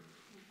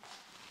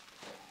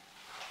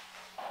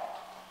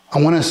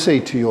 I want to say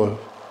to your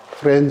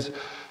friends,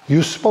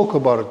 you spoke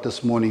about it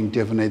this morning,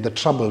 Devane, the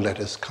trouble that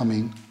is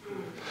coming.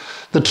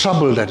 The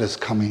trouble that is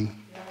coming.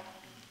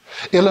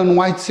 Ellen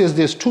White says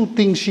there's two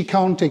things she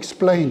can't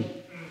explain.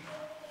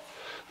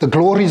 The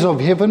glories of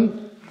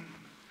heaven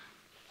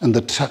and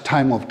the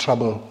time of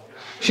trouble.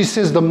 She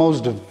says the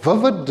most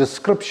vivid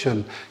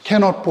description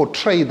cannot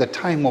portray the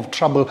time of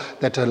trouble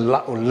that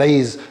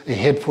lays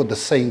ahead for the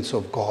saints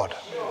of God.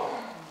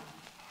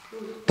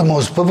 The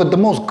most vivid, the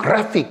most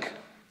graphic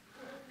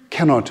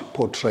cannot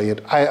portray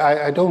it.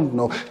 I don't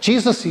know.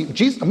 Jesus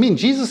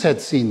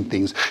had seen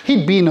things.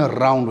 He'd been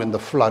around when the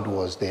flood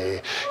was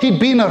there. He'd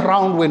been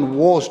around when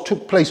wars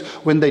took place,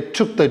 when they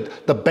took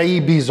the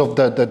babies of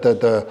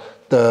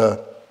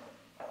the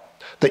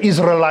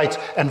Israelites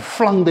and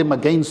flung them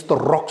against the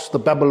rocks. The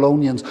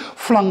Babylonians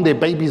flung their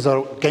babies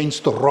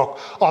against the rock,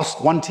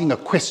 wanting a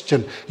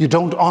question. You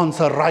don't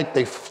answer right,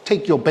 they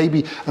take your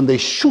baby and they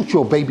shoot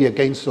your baby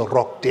against the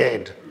rock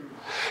dead.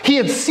 He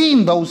had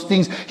seen those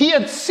things. He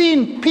had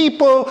seen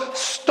people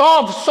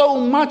starve so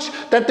much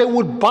that they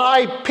would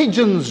buy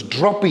pigeons'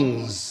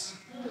 droppings.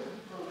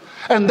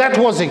 And that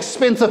was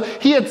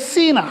expensive. He had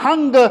seen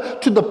hunger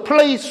to the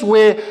place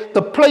where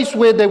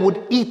they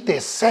would eat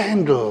their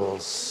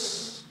sandals.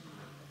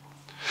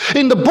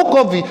 In the book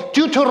of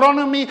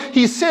Deuteronomy,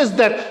 he says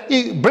that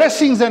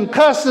blessings and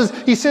curses,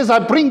 he says, I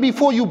bring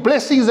before you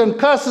blessings and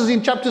curses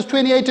in chapters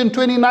 28 and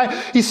 29.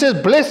 He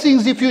says,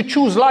 blessings if you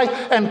choose life,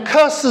 and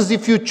curses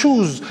if you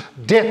choose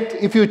death,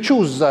 if you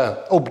choose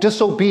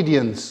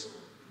disobedience.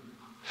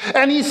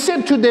 And he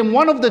said to them,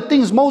 one of the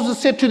things Moses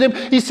said to them,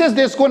 he says,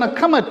 there's going to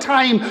come a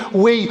time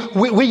where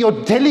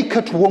your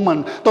delicate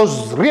woman,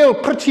 those real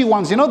pretty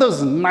ones, you know,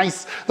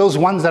 those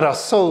ones that are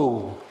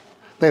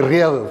they're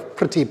real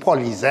pretty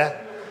pollies,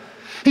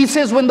 He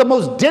says, when the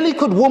most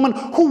delicate woman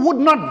who would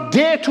not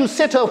dare to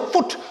set her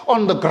foot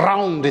on the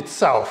ground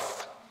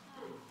itself.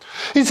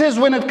 He says,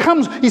 when it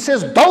comes, he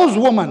says, those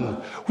women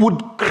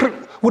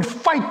would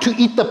fight to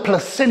eat the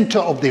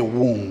placenta of their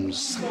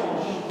wombs.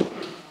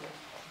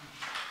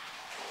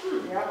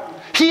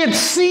 He had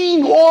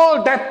seen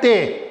all that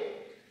there.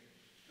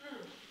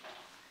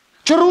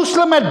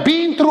 Jerusalem had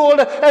been through all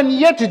that, and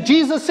yet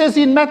Jesus says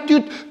in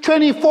Matthew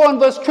 24 and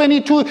verse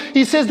 22,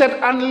 he says that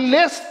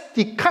unless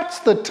he cuts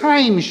the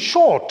time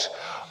short,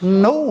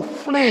 no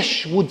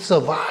flesh would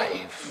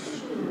survive.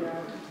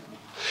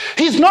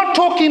 He's not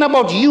talking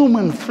about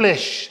human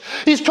flesh.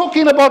 He's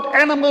talking about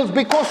animals,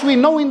 because we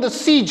know in the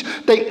siege,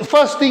 the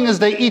first thing is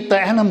they eat the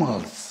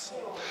animals.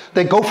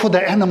 They go for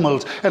the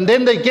animals, and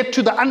then they get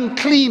to the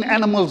unclean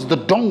animals, the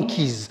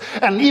donkeys.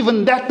 And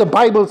even that, the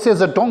Bible says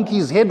a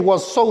donkey's head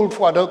was sold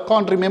for, I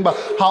can't remember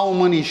how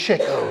many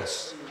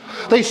shekels.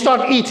 They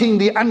start eating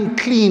the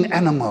unclean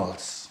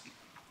animals.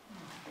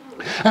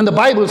 And the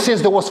Bible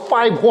says there was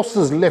 5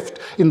 horses left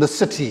in the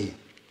city.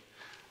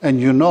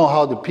 And you know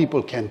how the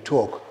people can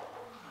talk.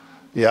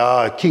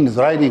 Yeah, king's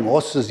riding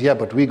horses, yeah,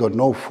 but we got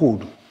no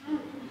food.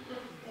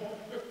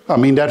 I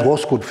mean, that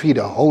horse could feed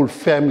a whole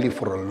family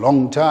for a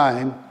long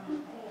time.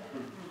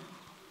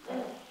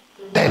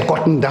 They had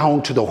gotten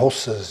down to the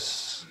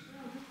horses.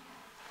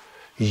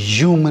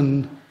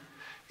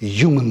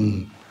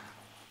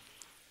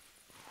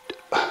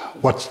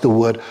 what's the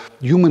word?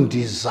 Human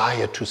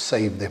desire to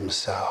save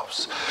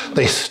themselves.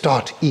 They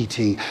start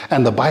eating,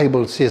 and the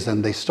Bible says,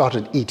 and they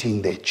started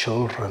eating their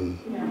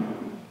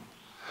children.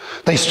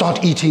 They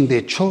start eating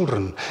their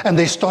children, and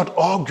they start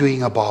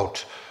arguing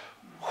about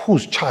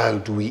whose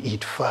child do we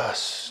eat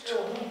first.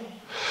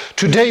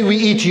 Today we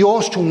eat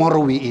yours, tomorrow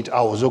we eat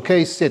ours,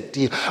 okay? Set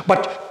deal.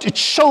 But it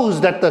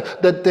shows that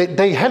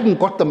they hadn't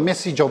got the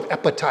message of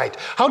appetite.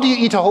 How do you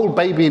eat a whole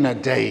baby in a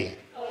day?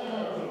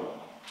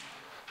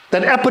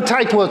 That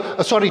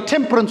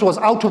temperance was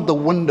out of the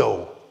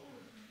window.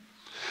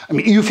 I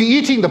mean, if you're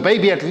eating the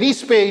baby, at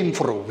least spare him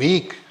for a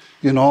week,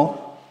 you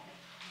know.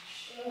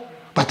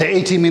 But they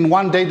ate him in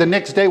one day. The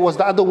next day was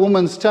the other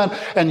woman's turn,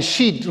 and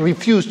she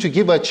refused to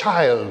give her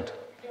child.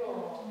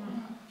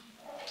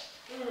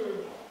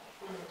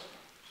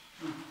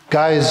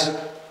 Guys,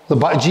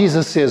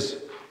 Jesus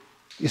says,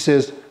 he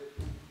says,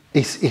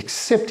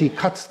 except he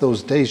cuts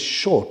those days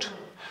short,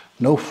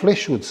 no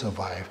flesh would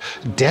survive.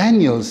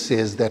 Daniel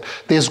says that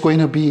there's going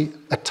to be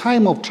a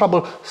time of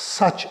trouble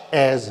such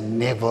as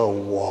never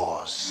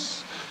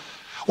was.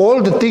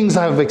 All the things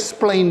I've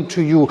explained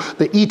to you,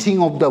 the eating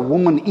of the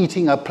woman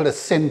eating a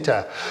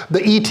placenta,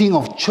 the eating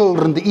of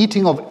children, the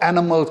eating of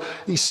animals,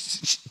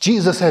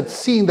 Jesus had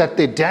seen that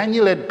there.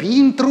 Daniel had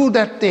been through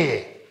that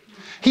there.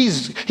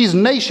 His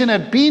nation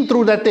had been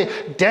through that there.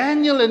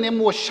 Daniel and them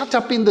were shut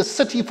up in the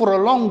city for a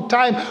long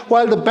time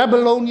while the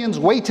Babylonians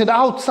waited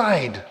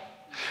outside.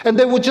 And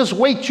they would just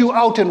wait you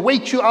out and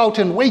wait you out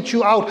and wait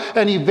you out.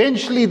 And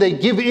eventually they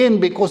give in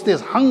because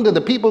there's hunger.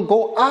 The people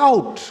go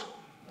out.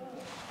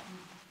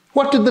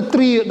 What did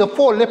the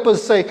four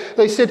lepers say?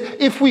 They said,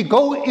 if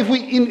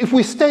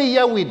we stay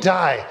here, we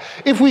die.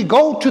 If we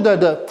go to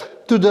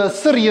the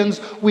Syrians,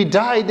 we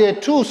die there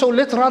too. So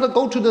let's rather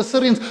go to the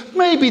Syrians.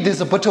 Maybe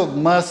there's a bit of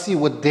mercy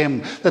with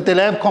them, that they'll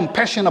have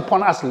compassion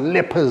upon us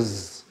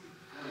lepers.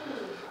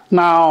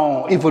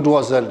 Now, if it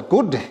was a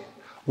good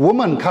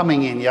woman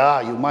coming in,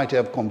 you might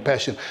have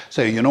compassion.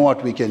 Say, you know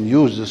what, we can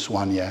use this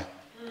one, yeah.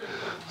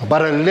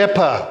 But a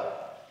leper,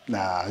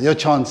 your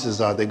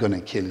chances are they're going to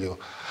kill you.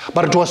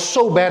 But it was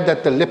so bad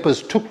that the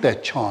lepers took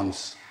that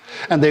chance.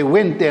 And they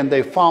went there and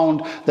they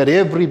found that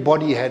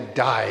everybody had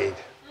died.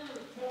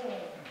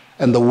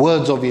 And the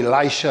words of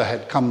Elisha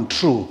had come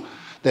true,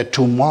 that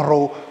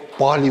tomorrow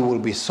barley will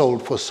be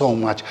sold for so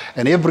much.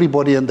 And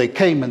everybody, and they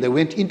came and they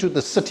went into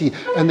the city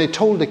and they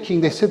told the king,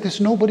 they said, there's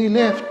nobody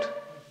left.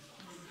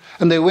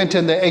 And they went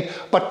and they ate.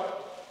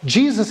 But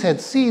Jesus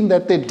had seen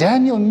that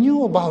Daniel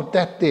knew about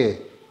that there.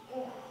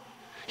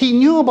 He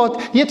knew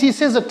about, yet he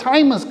says a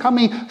time is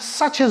coming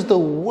such as the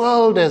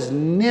world has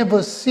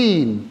never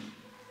seen.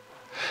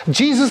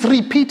 Jesus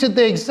repeated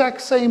the exact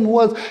same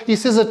words. He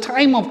says a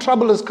time of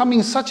trouble is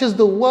coming such as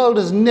the world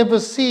has never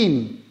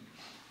seen.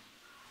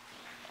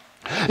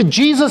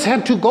 Jesus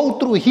had to go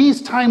through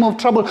his time of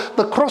trouble.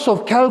 The cross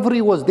of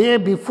Calvary was there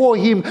before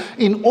him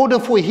in order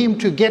for him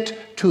to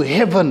get to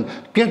heaven.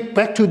 Get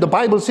back to the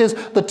Bible says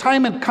the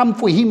time had come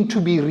for him to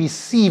be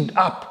received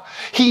up.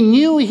 He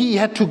knew he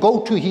had to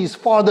go to his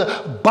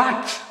Father,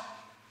 but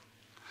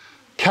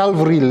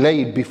Calvary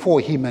laid before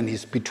him and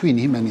between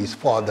him and his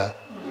Father.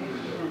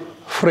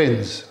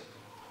 Friends,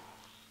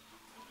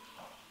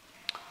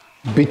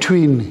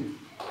 between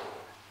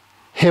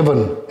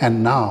heaven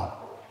and now,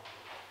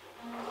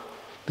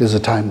 there's a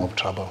time of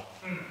trouble.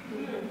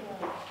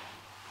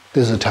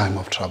 There's a time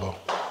of trouble.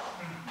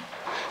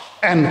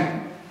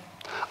 And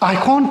I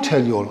can't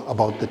tell you all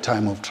about the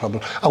time of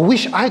trouble. I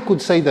wish I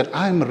could say that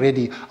I'm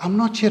ready. I'm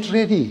not yet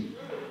ready.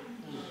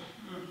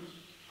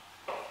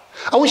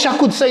 I wish I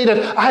could say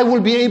that I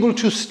will be able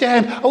to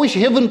stand. I wish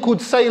heaven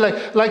could say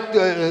like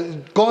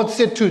God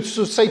said to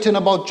Satan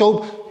about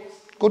Job,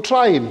 go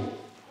try him.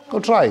 Go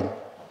try him.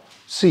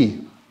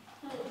 See.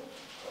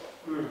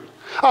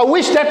 I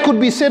wish that could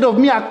be said of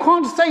me. I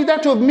can't say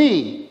that of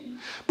me.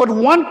 But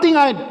one thing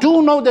I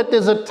do know, that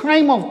there's a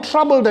time of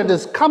trouble that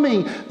is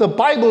coming. The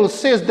Bible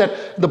says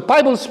that, the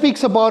Bible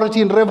speaks about it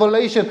in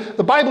Revelation.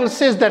 The Bible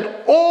says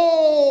that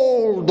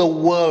all the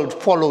world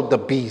followed the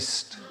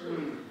beast.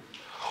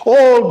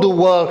 All the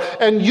world.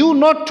 And you're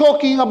not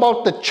talking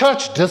about the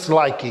church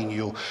disliking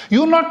you.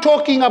 You're not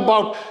talking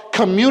about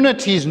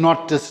communities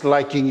not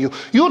disliking you.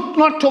 You're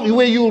not talking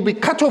where you'll be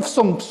cut off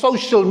from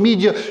social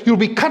media. You'll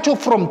be cut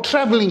off from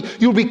traveling.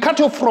 You'll be cut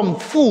off from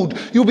food.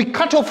 You'll be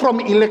cut off from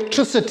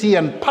electricity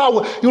and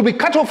power. You'll be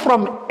cut off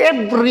from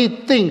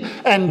everything.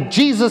 And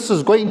Jesus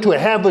is going to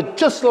have it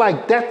just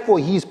like that for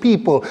his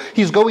people.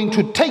 He's going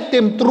to take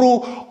them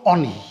through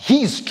on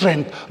his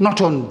strength,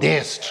 not on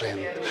their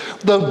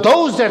strength.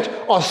 Those that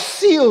are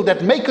sealed,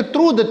 that make it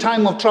through the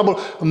time of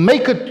trouble,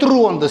 make it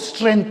through on the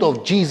strength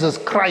of Jesus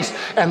Christ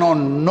and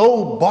on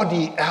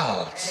nobody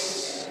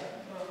else.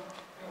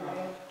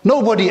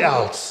 Nobody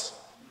else.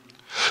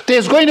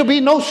 There's going to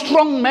be no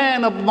strong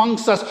man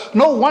amongst us.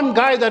 No one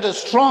guy that is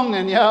strong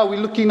and we're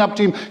looking up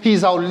to him.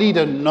 He's our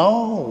leader.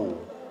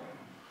 No.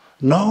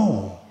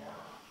 No.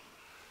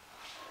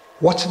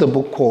 What's the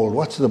book called?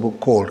 What's the book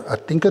called? I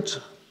think it's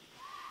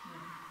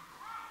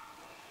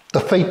The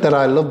Faith That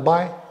I Live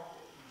By.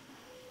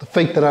 The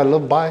Faith That I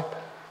Live By.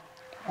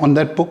 On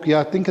that book, yeah,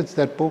 I think it's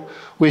that book,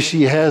 where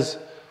she has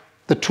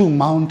the two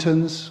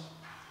mountains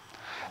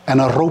and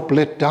a rope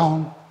let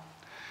down.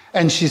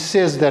 And she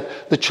says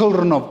that the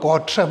children of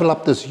God travel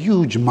up this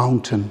huge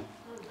mountain.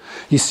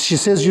 She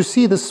says, you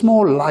see the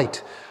small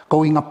light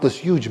going up this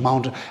huge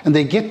mountain, and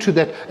they get to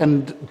that,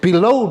 and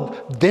below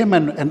them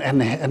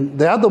and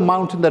the other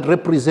mountain that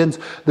represents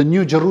the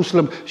New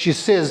Jerusalem, she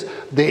says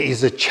there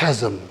is a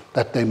chasm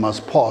that they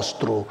must pass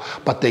through,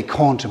 but they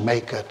can't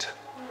make it.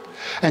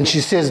 And she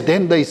says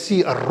then they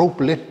see a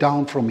rope let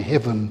down from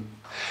heaven,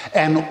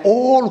 and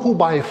all who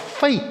by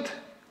faith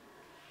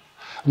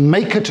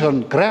make it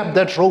and grab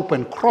that rope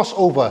and cross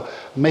over,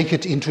 make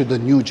it into the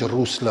New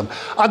Jerusalem.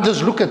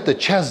 Others look at the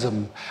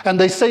chasm and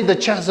they say the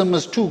chasm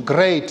is too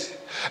great.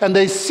 And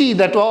they see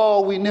that,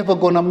 oh, we're never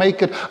going to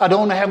make it. I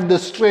don't have the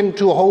strength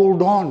to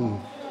hold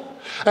on.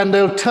 And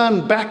they'll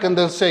turn back and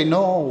they'll say,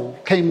 no,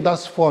 came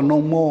thus far, no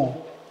more.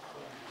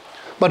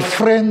 But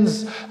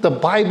friends, the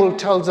Bible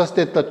tells us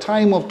that the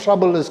time of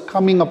trouble is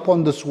coming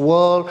upon this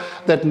world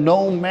that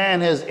no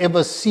man has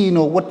ever seen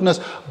or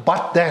witnessed,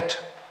 but that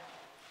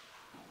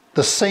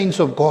the saints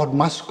of God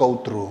must go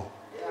through.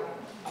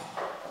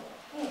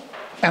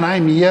 And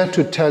I'm here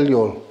to tell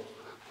you,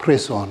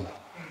 press on.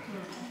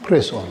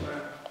 Press on.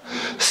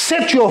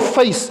 Set your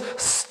face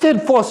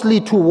steadfastly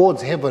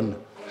towards heaven.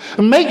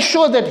 Make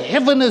sure that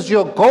heaven is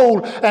your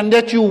goal and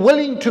that you're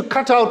willing to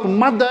cut out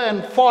mother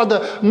and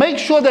father. Make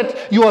sure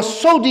that you are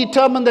so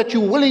determined that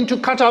you're willing to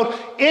cut out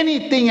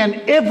anything and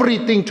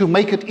everything to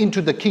make it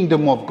into the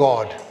kingdom of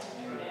God.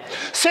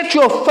 Set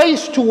your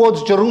face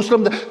towards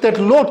Jerusalem, that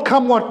Lord,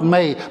 come what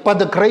may, by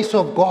the grace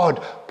of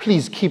God,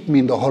 please keep me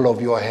in the hollow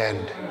of your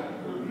hand.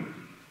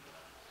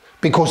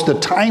 Because the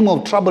time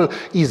of trouble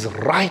is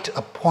right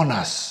upon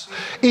us.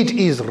 It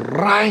is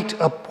right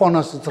upon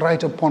us. It's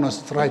right upon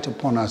us. It's right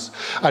upon us.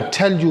 I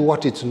tell you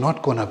what, it's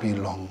not going to be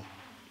long.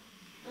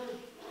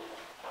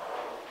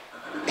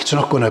 It's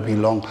not going to be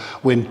long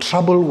when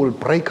trouble will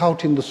break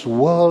out in this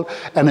world,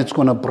 and it's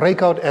going to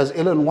break out, as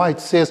Ellen White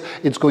says,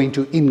 it's going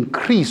to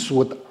increase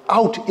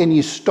without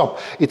any stop.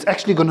 It's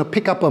actually going to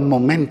pick up a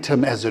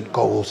momentum as it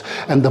goes,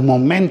 and the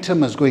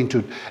momentum is going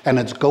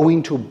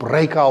to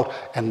break out,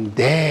 and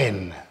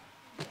then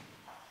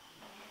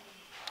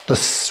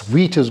the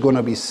wheat is going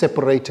to be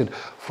separated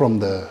from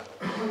the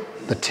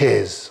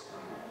tares.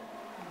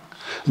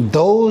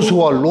 Those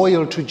who are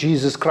loyal to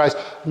Jesus Christ,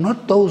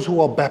 not those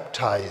who are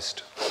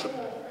baptized,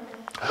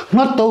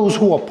 not those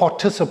who are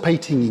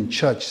participating in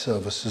church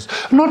services,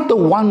 not the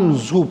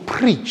ones who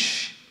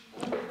preach.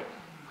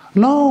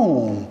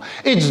 No,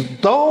 it's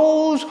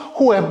those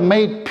who have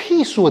made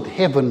peace with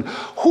heaven,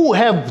 who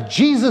have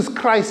Jesus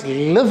Christ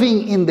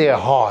living in their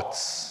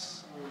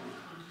hearts.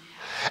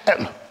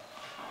 And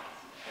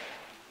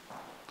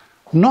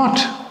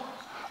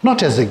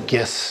not as a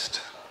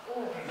guest.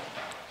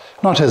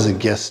 Not as a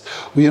guest.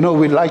 We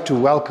like to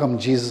welcome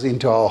Jesus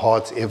into our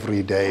hearts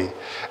every day.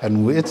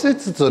 And it's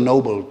a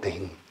noble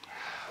thing.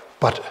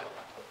 But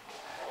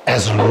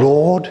as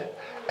Lord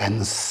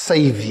and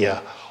Savior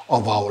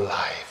of our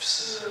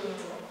lives.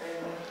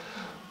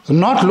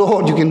 Not,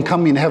 Lord, you can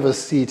come and have a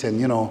seat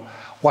and,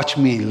 watch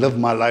me live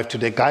my life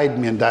today. Guide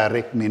me and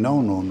direct me.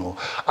 No.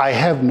 I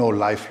have no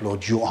life,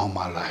 Lord. You are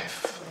my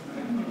life.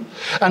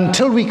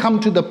 Until we come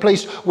to the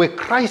place where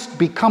Christ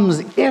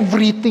becomes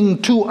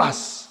everything to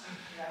us,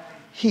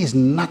 He is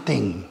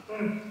nothing.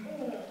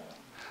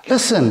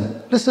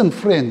 Listen,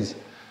 friends.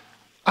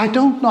 I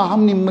don't know how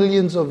many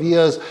millions of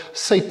years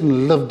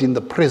Satan lived in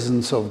the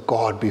presence of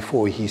God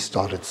before he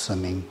started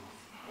sinning.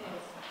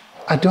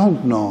 I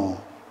don't know.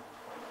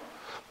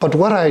 But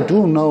what I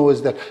do know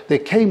is that there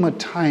came a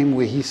time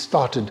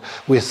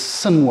where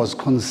sin was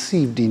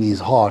conceived in his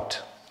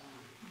heart.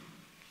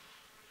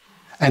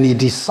 And he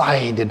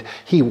decided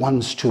he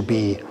wants to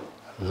be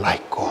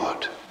like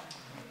God.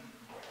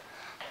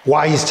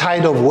 Why? He's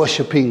tired of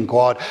worshiping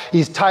God.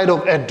 He's tired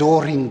of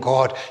adoring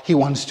God. He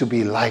wants to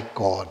be like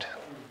God.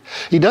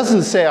 He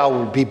doesn't say, I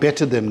will be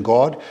better than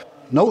God.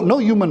 No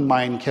human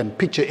mind can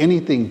picture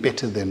anything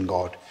better than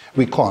God.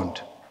 We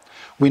can't.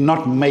 We're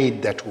not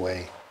made that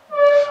way.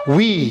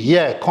 We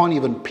here can't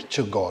even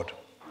picture God.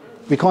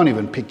 We can't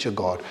even picture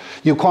God.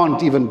 You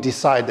can't even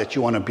decide that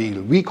you want to be.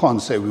 We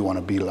can't say we want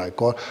to be like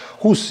God.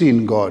 Who's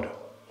seen God?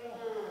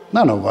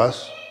 None of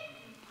us.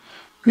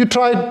 You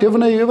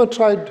ever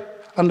tried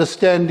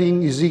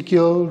understanding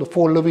Ezekiel, the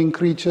 4 living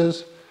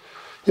creatures?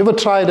 You ever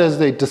tried, as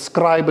they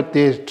describe it,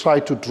 they try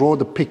to draw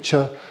the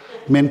picture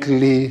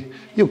mentally?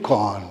 You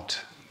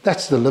can't.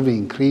 That's the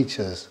living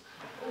creatures.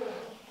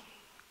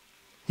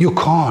 You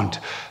can't.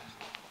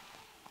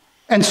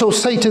 And so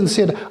Satan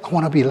said, I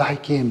want to be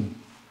like him.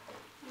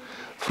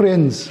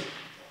 Friends,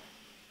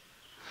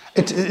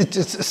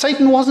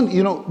 Satan wasn't,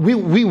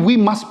 we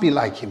must be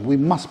like him. We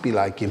must be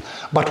like him.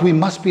 But we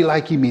must be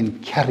like him in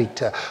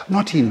character,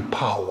 not in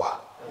power.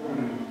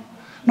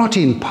 Not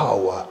in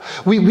power.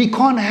 We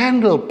can't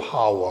handle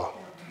power.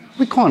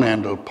 We can't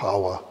handle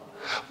power.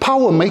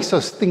 Power makes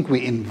us think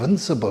we're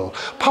invincible.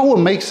 Power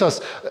makes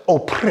us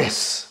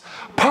oppress.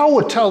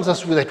 Power tells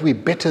us that we're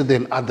better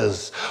than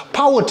others.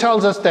 Power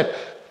tells us that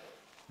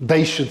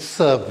they should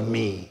serve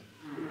me.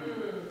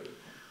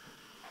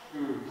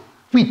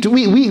 We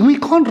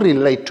can't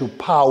relate to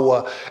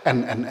power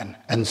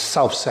and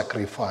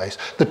self-sacrifice.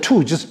 The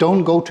two just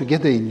don't go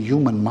together in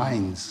human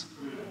minds.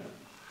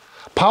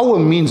 Power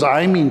means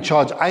I'm in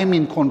charge, I'm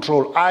in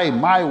control,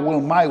 my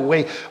will, my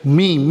way,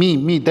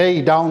 me,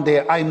 they down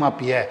there, I'm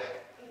up here.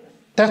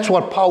 That's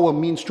what power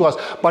means to us.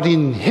 But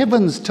in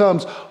heaven's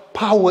terms,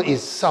 power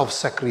is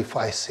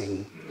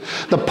self-sacrificing.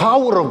 The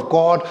power of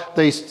God,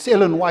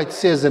 Ellen White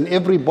says, and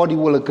everybody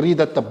will agree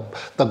that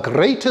the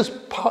greatest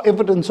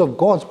evidence of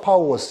God's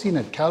power was seen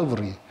at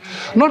Calvary.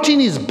 Not in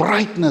his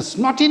brightness,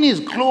 not in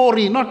his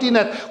glory, not in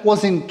that,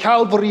 was in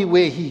Calvary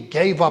where he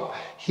gave up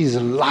his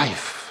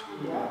life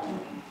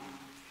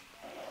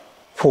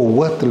for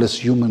worthless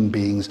human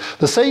beings.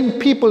 The same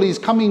people he's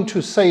coming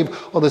to save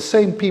are the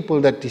same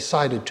people that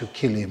decided to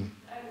kill him.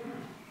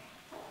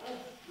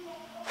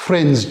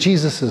 Friends,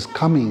 Jesus is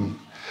coming.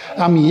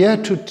 I'm here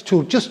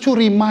to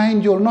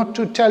remind you, not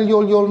to tell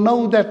you. You'll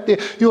know that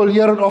you'll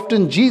hear it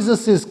often.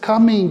 Jesus is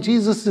coming.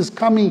 Jesus is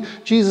coming.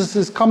 Jesus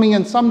is coming.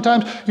 And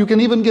sometimes you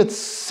can even get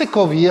sick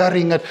of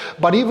hearing it.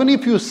 But even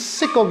if you're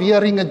sick of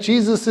hearing it,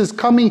 Jesus is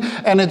coming,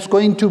 and it's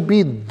going to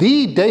be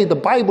the day. The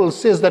Bible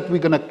says that we're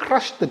going to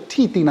crush the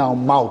teeth in our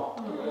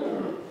mouth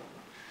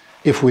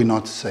if we're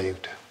not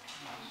saved.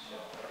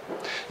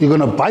 You're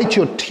going to bite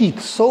your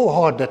teeth so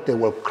hard that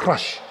they'll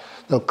crush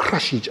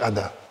each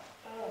other.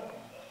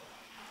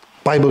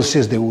 Bible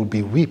says there will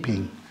be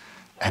weeping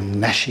and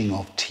gnashing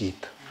of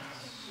teeth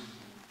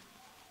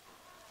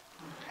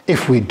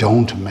if we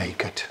don't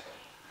make it.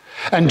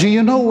 And do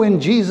you know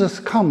when Jesus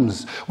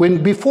comes,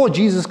 before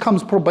Jesus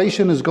comes,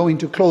 probation is going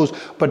to close.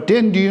 But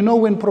then do you know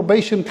when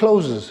probation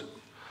closes?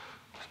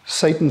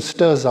 Satan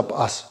stirs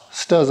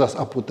us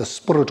up with the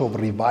spirit of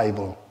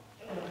revival.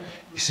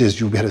 He says,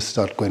 you better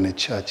start going to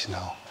church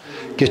now.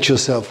 Get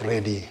yourself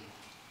ready.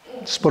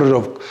 Spirit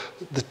of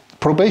the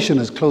probation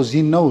is closed.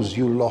 He knows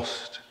you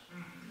lost.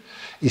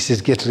 He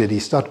says, get ready,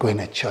 start going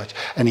to church.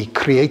 And he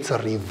creates a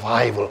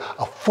revival,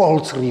 a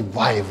false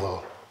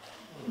revival.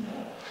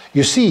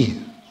 You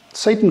see,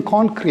 Satan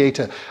can't create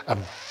a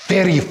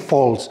very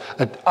false,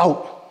 a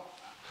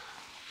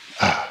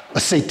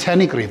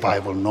satanic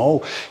revival.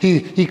 No,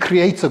 he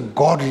creates a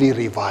godly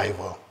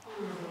revival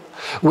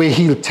where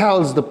he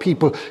tells the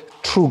people,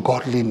 true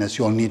godliness,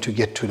 you'll need to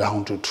get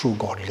down to true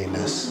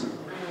godliness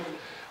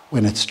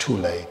when it's too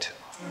late,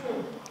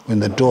 when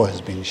the door has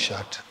been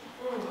shut.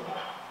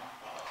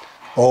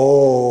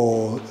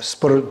 Oh,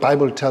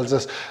 Bible tells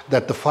us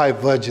that the 5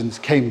 virgins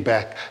came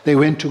back. They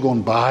went to go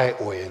and buy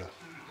oil.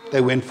 They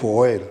went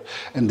for oil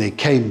and they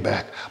came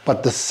back.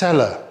 But the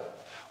seller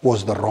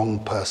was the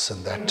wrong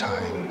person that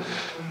time.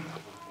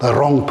 The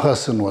wrong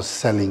person was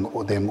selling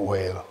them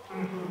oil.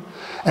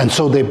 And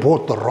so they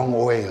bought the wrong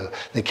oil.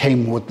 They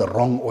came with the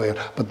wrong oil,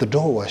 but the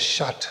door was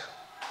shut.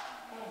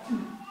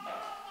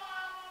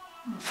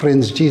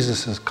 Friends,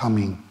 Jesus is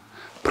coming.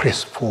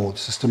 Press forward.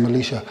 Sister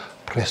Melisha,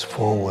 press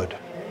forward.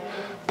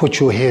 Put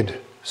your head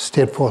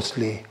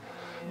steadfastly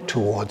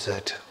towards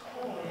it.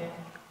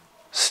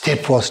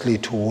 Steadfastly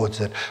towards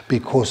it,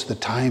 because the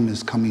time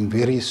is coming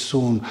very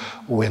soon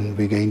when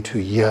we're going to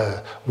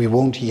hear. We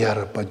won't hear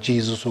it, but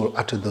Jesus will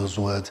utter those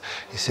words.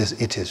 He says,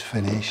 it is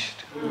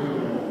finished.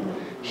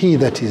 He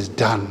that is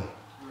done,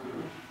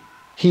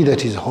 he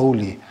that is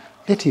holy,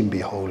 let him be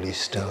holy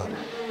still.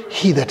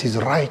 He that is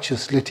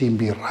righteous, let him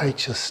be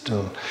righteous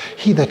still.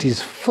 He that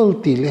is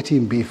filthy, let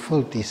him be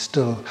filthy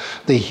still.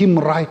 The hymn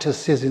writer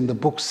says in the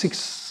book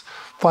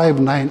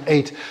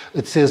 6598,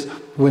 it says,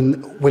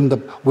 when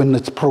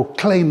it's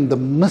proclaimed, the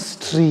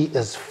mystery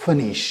is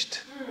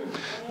finished.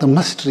 The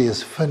mystery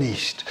is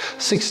finished.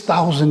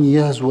 6,000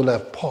 years will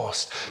have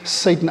passed.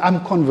 Satan,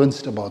 I'm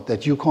convinced about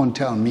that. You can't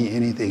tell me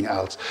anything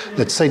else.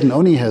 That Satan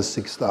only has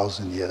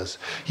 6,000 years.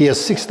 He has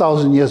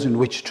 6,000 years in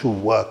which to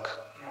work.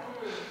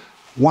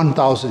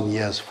 1,000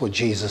 years for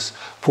Jesus,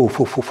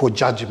 for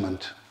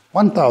judgment.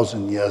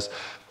 1,000 years.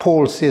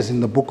 Paul says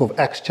in the book of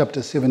Acts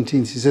chapter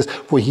 17, he says,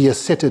 for he has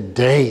set a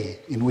day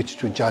in which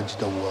to judge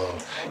the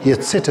world. He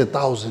has set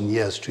 1,000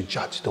 years to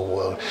judge the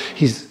world.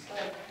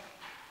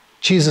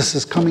 Jesus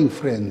is coming,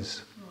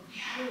 friends.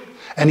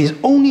 And he's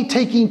only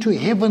taking to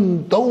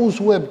heaven those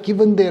who have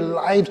given their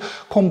lives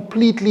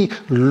completely,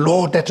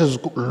 Lord, that is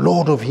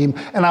Lord of him.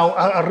 And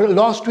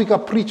last week I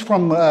preached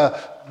from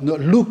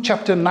Luke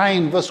chapter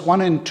 9 verse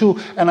 1 and 2,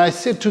 and I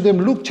said to them,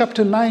 Luke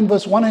chapter 9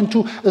 verse 1 and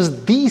 2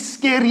 is the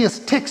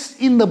scariest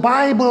text in the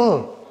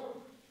Bible.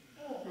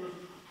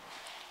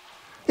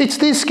 It's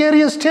the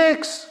scariest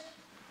text.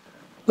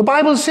 The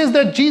Bible says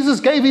that Jesus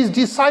gave his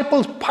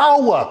disciples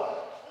power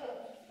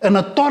and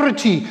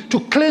authority to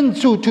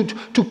cleanse,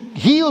 to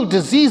heal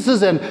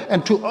diseases,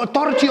 and to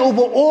authority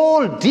over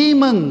all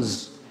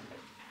demons.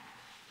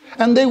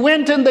 And they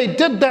went and they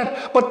did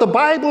that, but the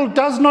Bible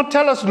does not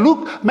tell us.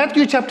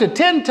 Matthew chapter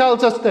 10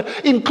 tells us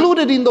that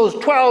included in those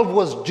 12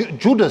 was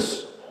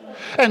Judas.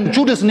 And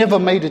Judas never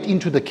made it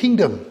into the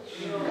kingdom.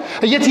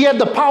 And yet he had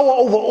the power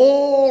over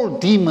all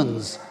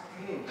demons.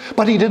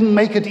 But he didn't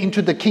make it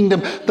into the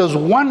kingdom. There's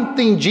one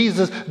thing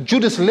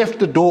Judas left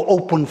the door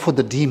open for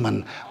the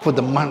demon, for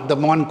the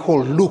one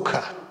called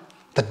Luca.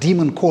 The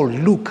demon called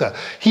Luca.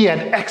 He had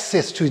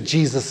access to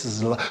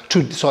Judas's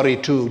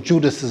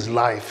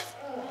life.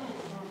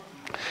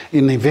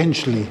 And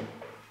eventually,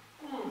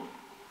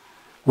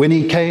 when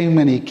he came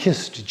and he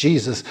kissed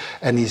Jesus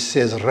and he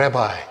says,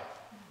 Rabbi,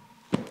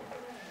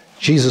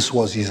 Jesus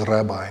was his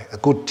rabbi, a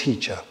good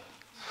teacher.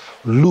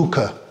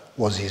 Luca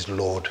was his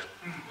Lord.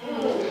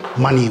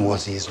 Money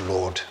was his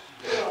Lord.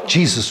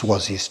 Jesus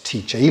was his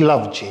teacher. He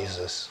loved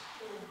Jesus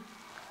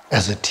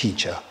as a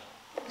teacher,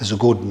 as a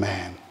good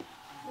man.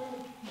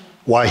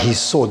 Why he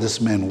saw this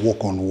man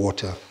walk on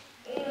water.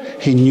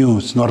 He knew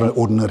it's not an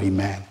ordinary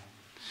man.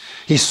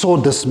 He saw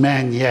this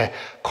man,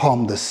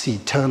 calm the sea,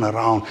 turn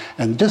around,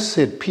 and just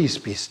said, peace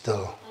be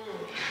still.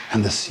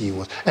 And the sea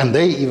was. And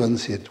they even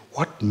said,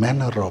 what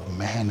manner of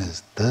man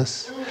is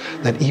this,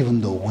 that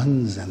even the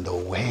winds and the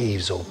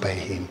waves obey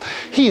him?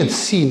 He had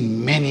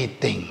seen many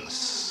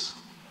things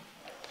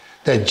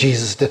that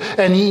Jesus did.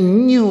 And he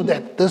knew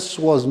that this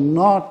was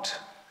not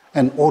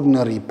an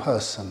ordinary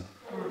person.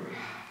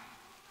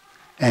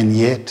 And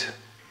yet,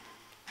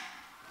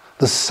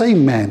 the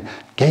same man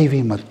gave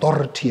him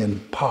authority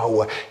and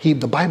power.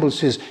 The Bible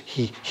says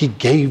he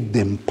gave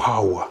them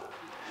power.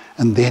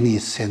 And then he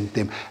sent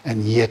them.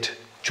 And yet,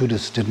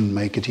 Judas didn't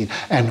make it in.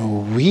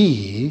 And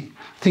we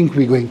think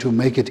we're going to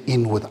make it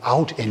in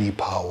without any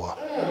power.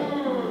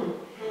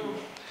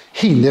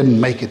 He didn't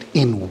make it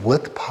in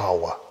with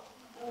power.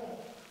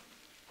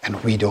 And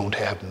we don't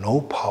have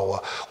no power.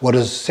 What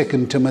does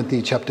 2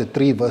 Timothy chapter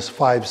 3 verse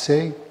 5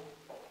 say?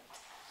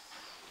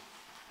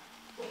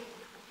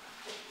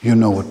 You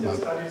know what.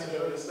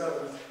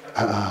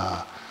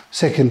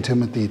 2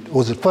 Timothy,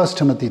 was it 1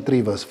 Timothy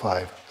 3 verse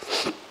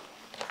 5?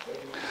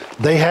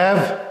 They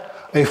have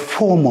a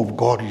form of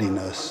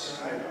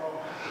godliness,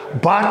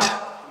 but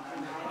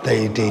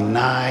they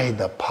deny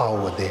the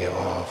power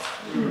thereof.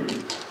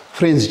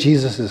 Friends,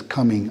 Jesus is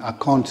coming. I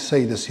can't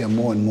say this here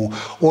more and more.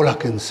 All I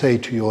can say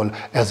to you all,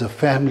 as a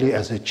family,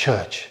 as a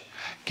church,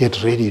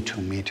 get ready to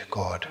meet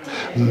God.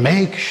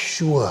 Make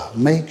sure.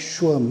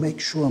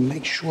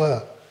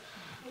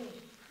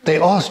 They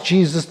asked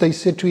Jesus, they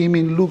said to him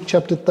in Luke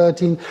chapter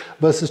 13,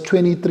 verses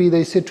 23,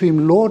 they said to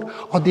him, Lord,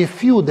 are there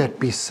few that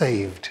be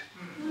saved?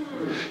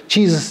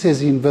 Jesus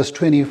says in verse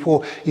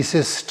 24, he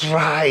says,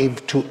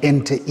 strive to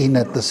enter in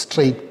at the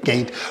straight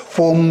gate,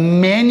 for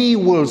many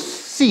will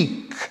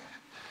seek.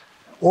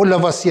 All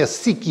of us here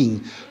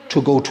seeking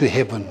to go to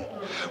heaven.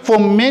 For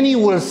many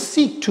will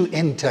seek to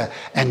enter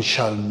and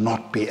shall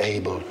not be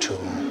able to.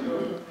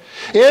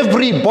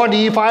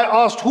 Everybody, if I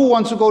asked who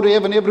wants to go to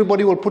heaven,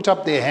 everybody will put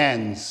up their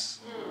hands.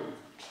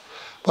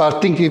 But I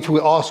think if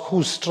we ask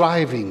who's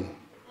striving,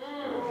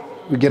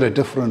 we get a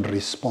different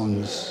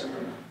response.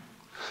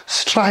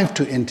 Strive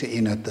to enter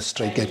in at the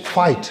straight gate.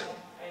 Fight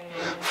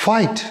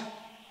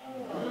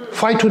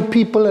with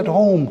people at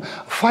home.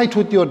 Fight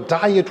with your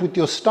diet, with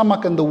your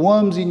stomach and the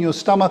worms in your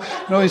stomach.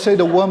 You know, you say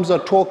the worms are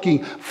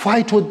talking.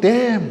 Fight with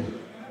them.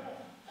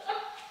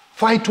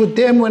 Fight with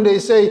them when they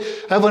say,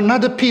 have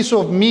another piece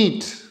of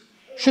meat.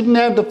 Shouldn't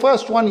have the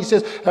first one. He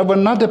says, have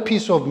another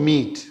piece of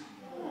meat.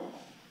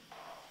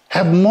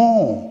 Have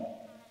more.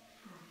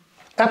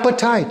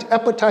 Appetite.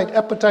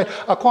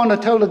 I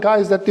can't tell the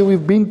guys that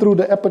we've been through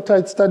the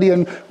appetite study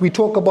and we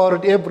talk about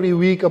it every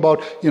week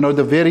about,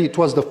 it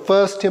was the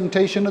first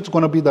temptation, it's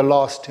going to be the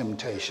last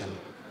temptation.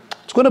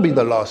 It's going to be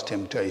the last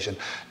temptation.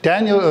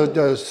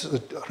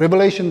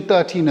 Revelation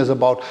 13 is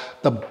about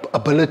the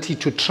ability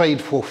to trade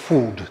for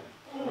food.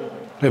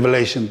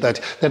 Revelation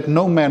 13, that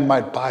no man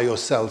might buy or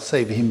sell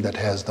save him that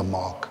has the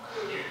mark.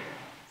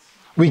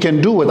 We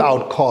can do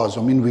without cars.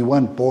 I mean, we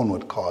weren't born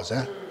with cars,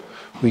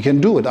 We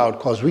can do without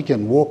cars. We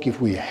can walk if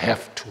we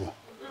have to.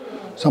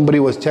 Somebody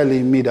was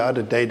telling me the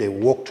other day they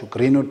walked to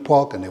Greenwood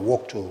Park and they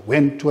went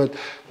to it.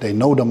 They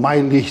know the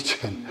mileage.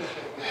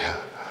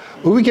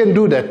 But we can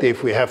do that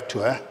if we have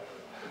to.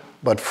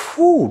 But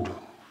food.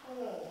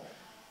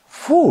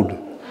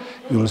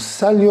 You'll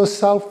sell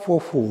yourself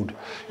for food.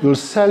 You'll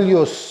sell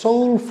your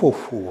soul for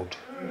food.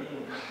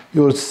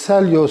 You'll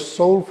sell your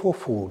soul for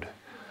food.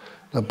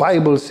 The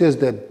Bible says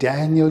that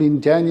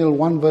in Daniel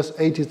 1 verse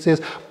 8 it says,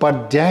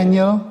 but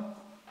Daniel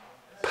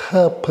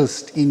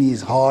purposed in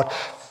his heart.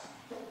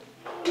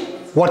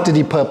 What did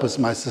he purpose,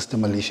 my sister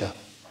Melisha?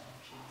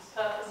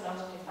 Purpose not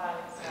to defile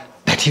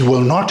himself. That he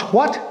will not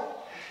what?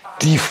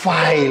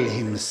 Defile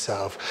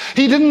himself.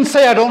 He didn't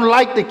say, I don't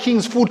like the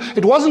king's food.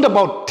 It wasn't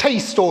about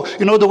taste or,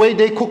 the way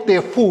they cook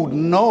their food.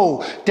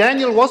 No.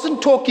 Daniel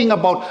wasn't talking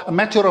about a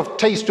matter of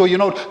taste or,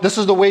 this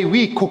is the way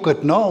we cook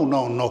it.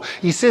 No.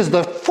 He says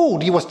the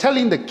food, he was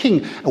telling the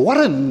king, what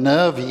a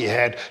nerve he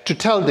had to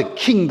tell the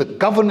king, the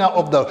governor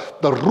of the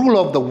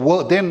ruler of the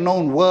world, then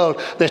known world,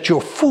 that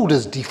your food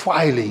is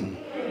defiling.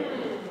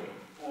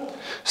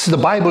 So the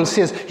Bible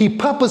says he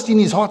purposed in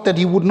his heart that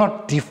he would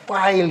not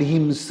defile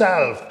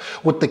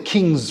himself with the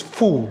king's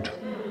food.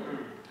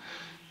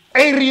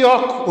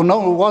 Arioch, it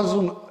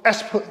wasn't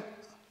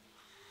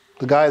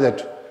the guy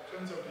that...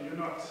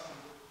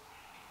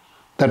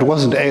 That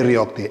wasn't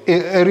Arioch there.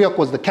 Arioch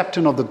was the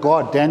captain of the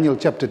guard, Daniel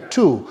chapter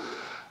 2.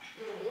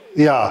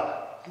 Yeah.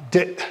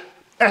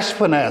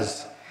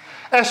 Ashpenaz.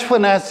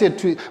 Ashpenaz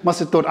said must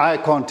have thought, I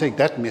can't take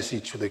that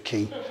message to the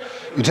king.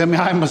 You tell me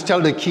I must tell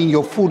the king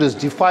your food is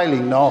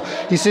defiling now.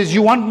 He says,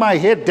 you want my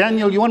head,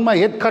 Daniel, you want my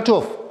head cut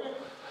off?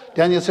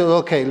 Daniel says,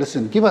 okay,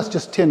 listen, give us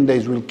just 10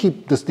 days. We'll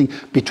keep this thing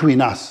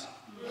between us.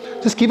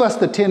 Just give us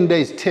the 10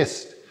 days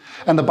test.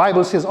 And the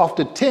Bible says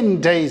after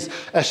 10 days,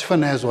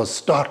 Ashpenaz was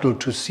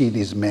startled to see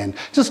these men.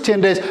 Just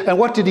 10 days. And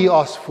what did he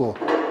ask for?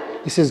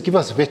 He says, give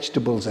us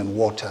vegetables and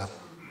water.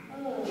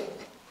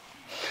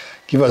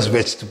 Give us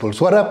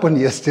vegetables. What happened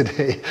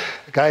yesterday?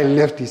 The guy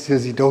left. He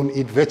says he don't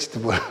eat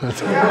vegetables.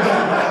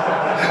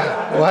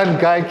 One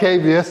guy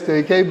came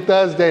yesterday. He came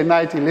Thursday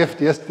night. He left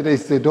yesterday. He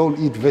said, don't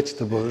eat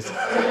vegetables.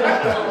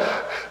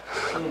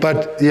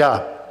 But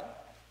yeah,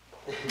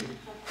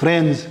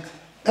 friends,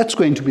 that's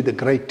going to be the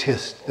great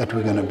test that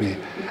we're going to be.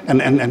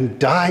 And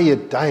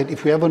diet.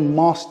 If we haven't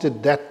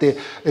mastered that,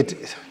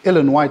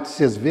 Ellen White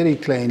says very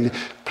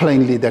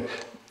plainly that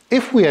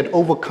if we had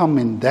overcome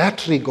in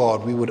that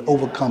regard, we would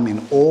overcome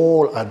in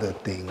all other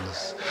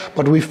things.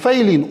 But we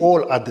fail in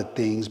all other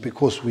things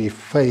because we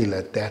fail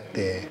at that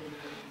there.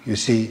 You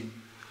see,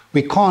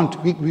 we can't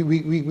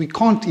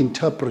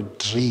interpret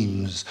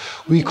dreams.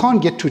 We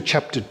can't get to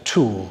chapter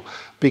 2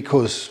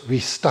 because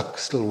we're stuck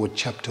still with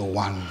chapter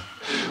 1.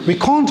 We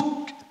can't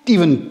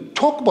even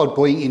talk about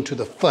going into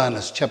the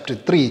furnace, chapter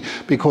 3,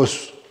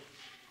 because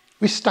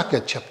we're stuck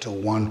at chapter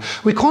 1.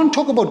 We can't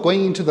talk about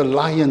going into the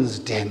lion's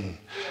den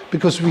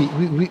because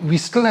we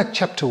still at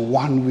chapter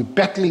 1. We're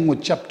battling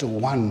with chapter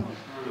 1.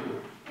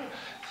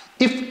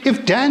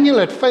 If Daniel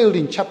had failed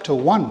in chapter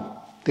 1,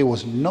 there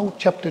was no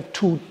chapter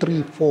 2,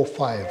 3, 4,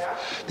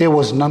 5. There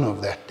was none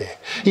of that there.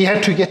 He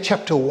had to get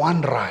chapter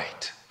 1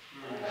 right.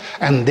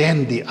 And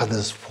then the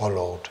others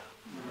followed.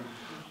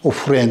 Oh,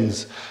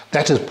 friends,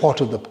 that is part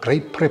of the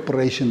great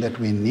preparation that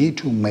we need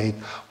to make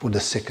for the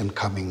second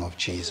coming of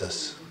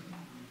Jesus.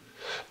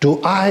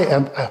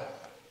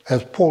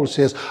 As Paul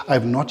says,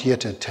 I've not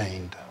yet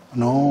attained.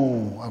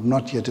 No, I've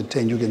not yet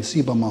attained. You can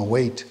see by my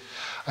weight,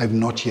 I've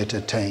not yet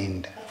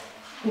attained.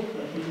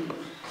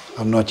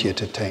 I've not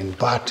yet attained.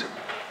 But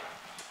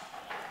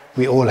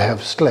we all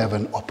still have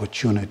an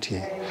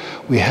opportunity.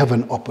 We have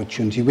an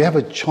opportunity. We have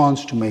a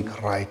chance to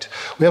make right.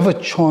 We have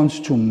a chance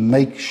to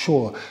make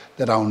sure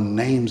that our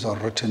names are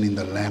written in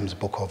the Lamb's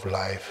Book of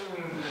Life.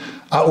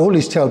 I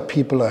always tell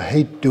people I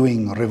hate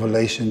doing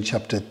Revelation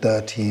chapter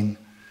 13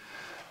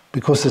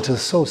 because it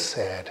is so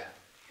sad.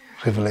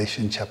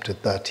 Revelation chapter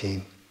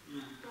 13.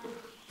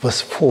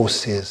 Verse 4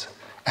 says,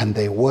 and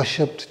they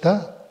worshipped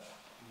the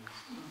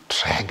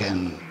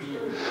dragon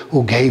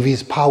who gave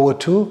his power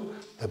to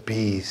the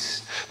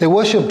beast. They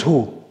worshipped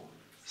who?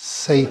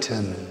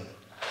 Satan.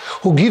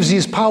 Who gives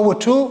his power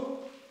to?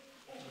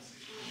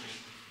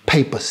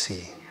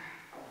 Papacy.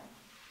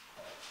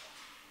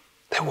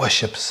 They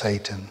worship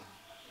Satan.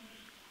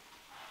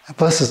 And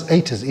verses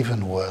 8 is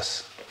even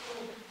worse.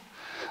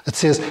 It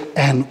says,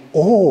 and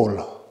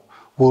all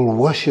will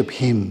worship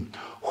him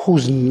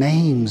whose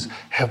names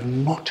have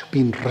not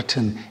been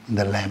written in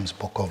the Lamb's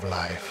Book of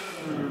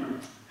Life.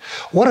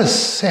 What a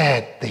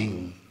sad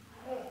thing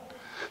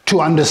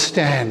to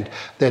understand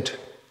that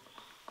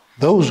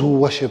those who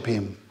worship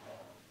him,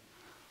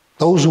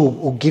 those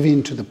who give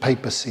in to the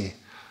papacy,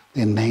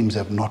 their names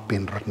have not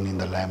been written in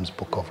the Lamb's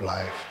Book of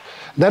Life.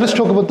 Let us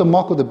talk about the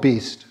mark of the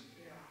beast.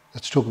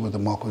 Let's talk about the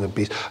mark of the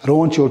beast. I don't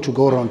want you all to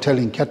go around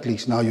telling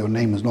Catholics now your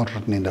name is not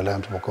written in the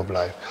Lamb's Book of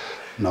Life.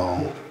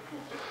 No.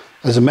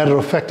 As a matter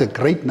of fact, a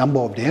great number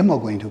of them are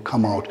going to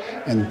come out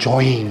and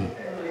join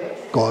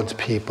God's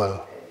people.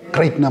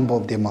 Great number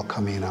of them are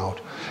coming out.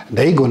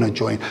 They're going to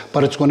join.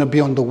 But it's going to be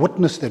on the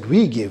witness that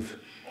we give.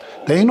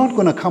 They're not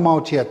going to come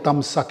out here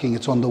thumb sucking.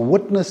 It's on the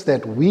witness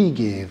that we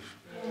give.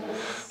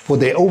 For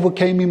they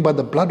overcame him by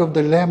the blood of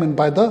the Lamb and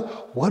by the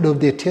word of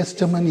their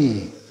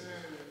testimony.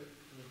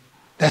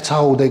 That's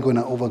how they're going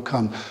to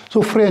overcome.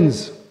 So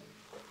friends,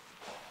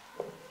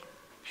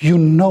 you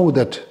know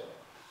that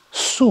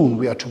soon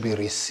we are to be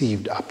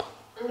received up.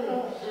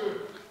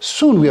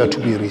 Soon we are to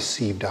be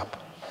received up.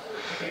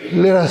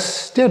 Let us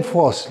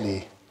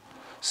steadfastly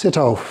set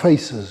our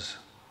faces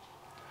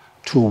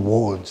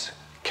towards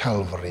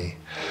Calvary.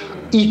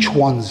 Each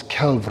one's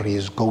Calvary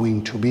is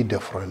going to be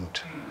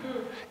different.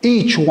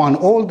 Each one,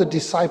 all the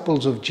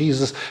disciples of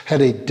Jesus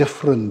had a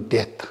different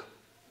death.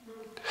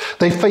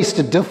 They faced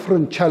a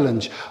different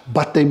challenge,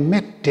 but they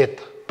met death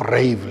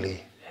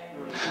bravely.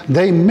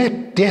 They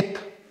met death.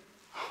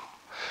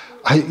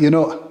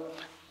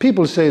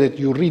 People say that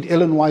you read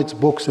Ellen White's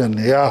books and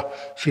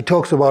she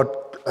talks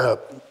about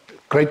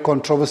great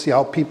controversy,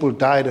 how people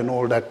died and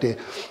all that.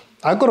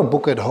 I got a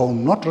book at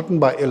home, not written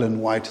by Ellen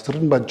White, it's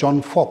written by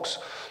John Fox.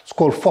 It's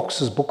called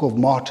Fox's Book of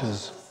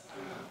Martyrs.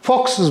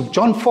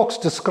 John Fox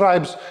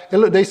describes,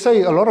 they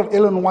say a lot of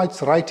Ellen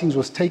White's writings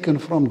was taken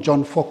from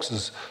John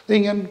Fox's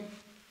thing, and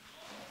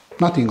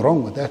nothing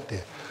wrong with that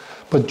there.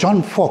 But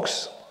John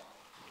Fox,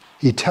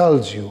 he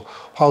tells you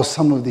how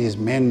some of these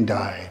men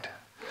died.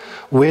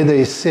 where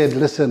they said,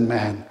 listen,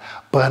 man,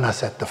 burn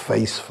us at the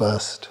face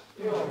first.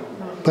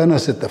 Burn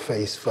us at the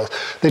face first.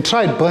 They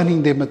tried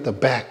burning them at the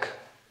back.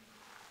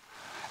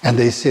 And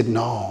they said,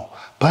 no,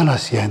 burn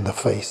us here in the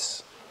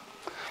face.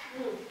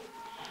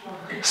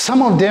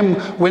 Some of them,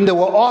 when they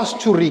were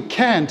asked to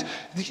recant,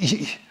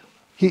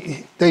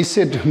 they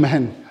said,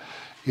 man,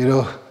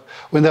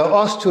 when they were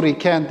asked to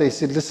recant, they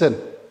said,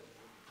 listen,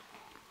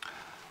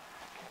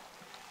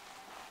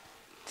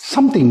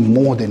 something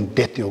more than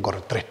death you've got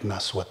to threaten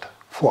us with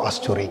for us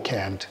to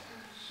recant.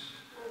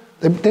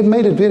 They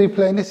made it very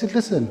plain. They said,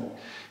 listen,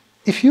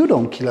 if you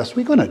don't kill us,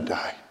 we're going to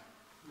die.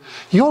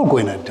 You're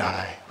going to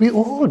die. We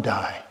all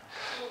die.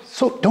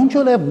 So don't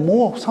you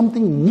have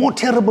something more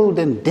terrible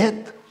than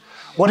death?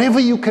 Whatever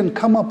you can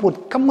come up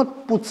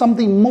with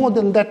something more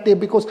than that there,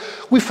 because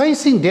we're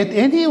facing death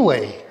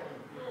anyway.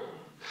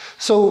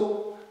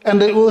 So,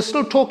 and they were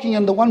still talking,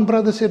 and the one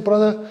brother said,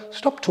 brother,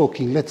 stop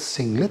talking, let's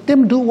sing. Let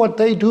them do what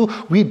they do,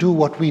 we do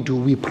what we do,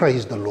 we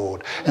praise the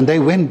Lord. And they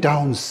went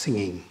down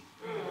singing.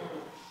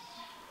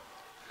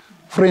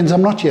 Friends,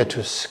 I'm not here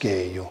to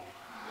scare you.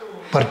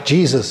 But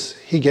Jesus,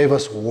 he gave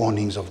us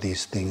warnings of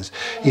these things.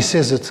 He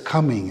says it's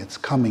coming, it's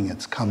coming,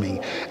 it's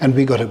coming. And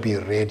we got to be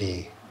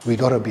ready. We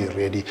got to be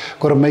ready.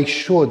 Got to make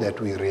sure that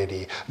we're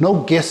ready.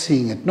 No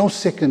guessing it, no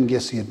second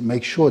guessing it.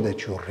 Make sure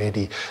that you're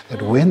ready.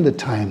 That when the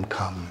time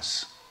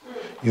comes,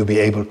 you'll be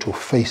able to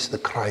face the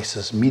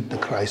crisis, meet the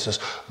crisis,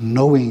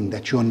 knowing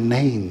that your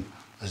name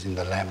is in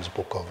the Lamb's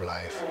Book of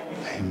Life.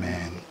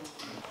 Amen.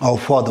 Our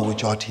Father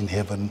which art in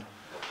heaven,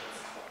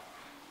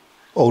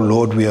 oh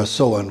Lord, we are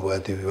so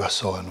unworthy, we are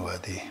so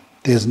unworthy.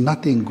 There's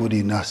nothing good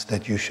in us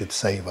that you should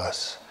save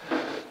us.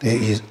 There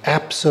is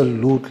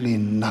absolutely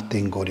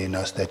nothing good in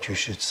us that you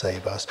should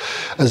save us.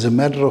 As a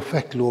matter of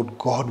fact, Lord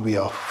God, we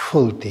are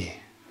filthy.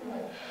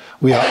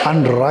 We are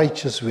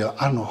unrighteous, we are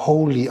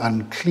unholy,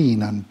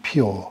 unclean,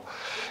 impure.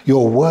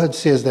 Your word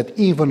says that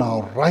even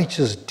our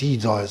righteous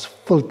deeds are as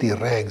filthy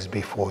rags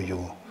before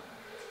you.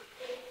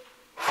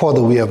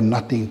 Father, we have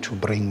nothing to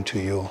bring to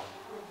you.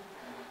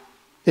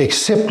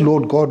 Except,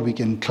 Lord God, we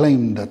can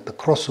claim that the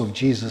cross of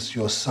Jesus,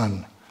 your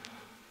Son,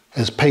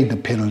 has paid the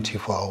penalty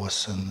for our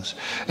sins.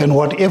 And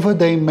whatever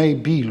they may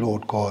be,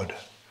 Lord God,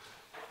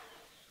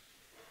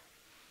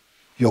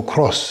 your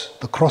cross,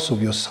 the cross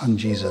of your Son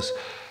Jesus,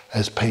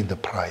 has paid the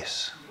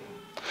price.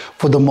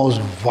 For the most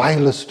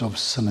vilest of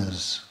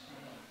sinners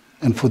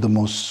and for the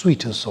most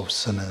sweetest of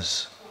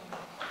sinners,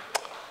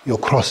 your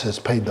cross has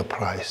paid the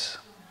price.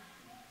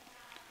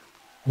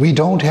 We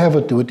don't have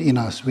it within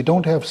us. We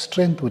don't have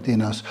strength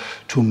within us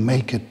to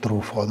make it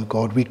through, Father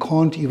God. We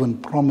can't even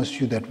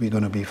promise you that we're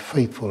going to be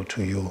faithful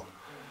to you.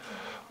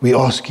 We're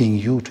asking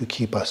you to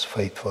keep us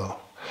faithful.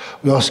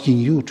 We're asking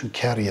you to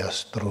carry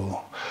us through.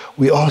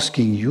 We're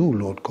asking you,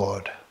 Lord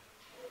God,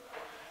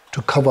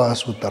 to cover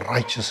us with the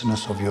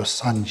righteousness of your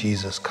Son,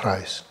 Jesus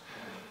Christ.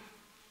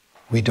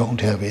 We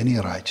don't have any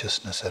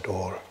righteousness at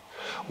all.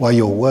 While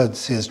your word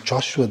says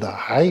Joshua the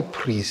high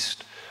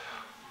priest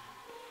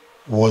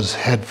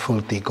had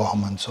filthy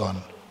garments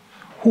on.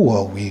 Who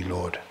are we,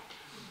 Lord?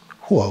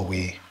 Who are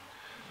we?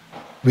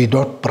 We're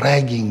not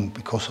bragging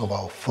because of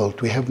our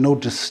filth. We have no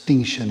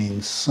distinction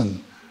in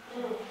sin.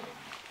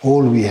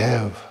 All we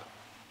have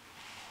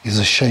is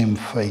a shame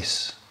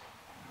face.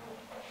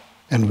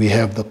 And we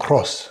have the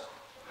cross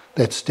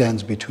that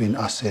stands between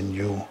us and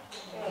you.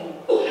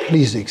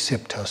 Please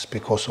accept us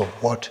because of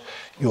what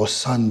your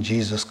Son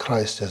Jesus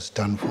Christ has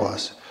done for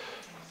us.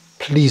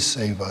 Please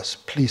save us.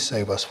 Please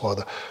save us,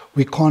 Father.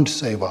 We can't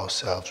save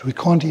ourselves. We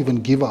can't even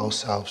give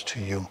ourselves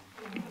to you.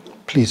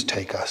 Please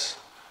take us.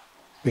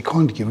 We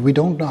can't give. We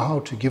don't know how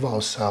to give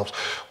ourselves.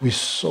 We're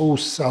so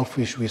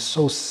selfish. We're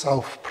so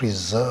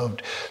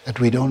self-preserved that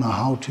we don't know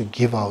how to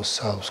give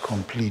ourselves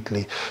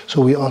completely.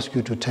 So we ask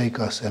you to take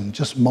us and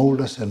just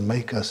mold us and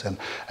make us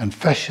and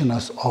fashion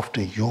us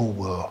after your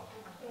will.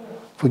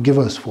 Forgive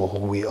us for who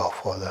we are,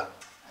 Father.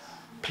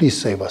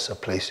 Please save us a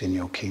place in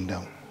your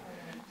kingdom.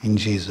 In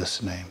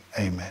Jesus' name,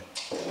 amen.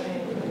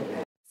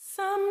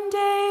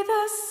 Someday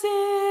the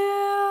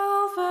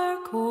silver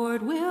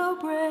cord will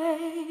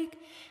break,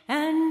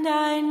 and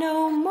I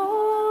no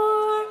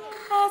more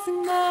as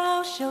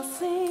now shall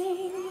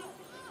sing.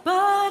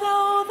 But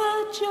oh, the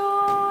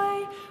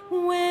joy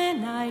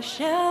when I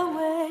shall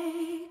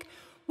wake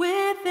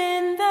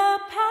within the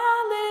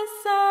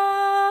palace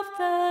of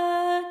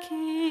the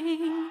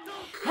King,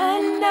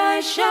 and I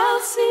shall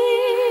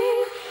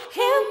see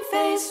him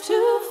face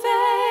to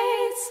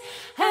face.